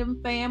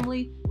Kingdom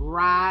Family.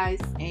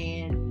 Rise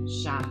and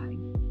shine.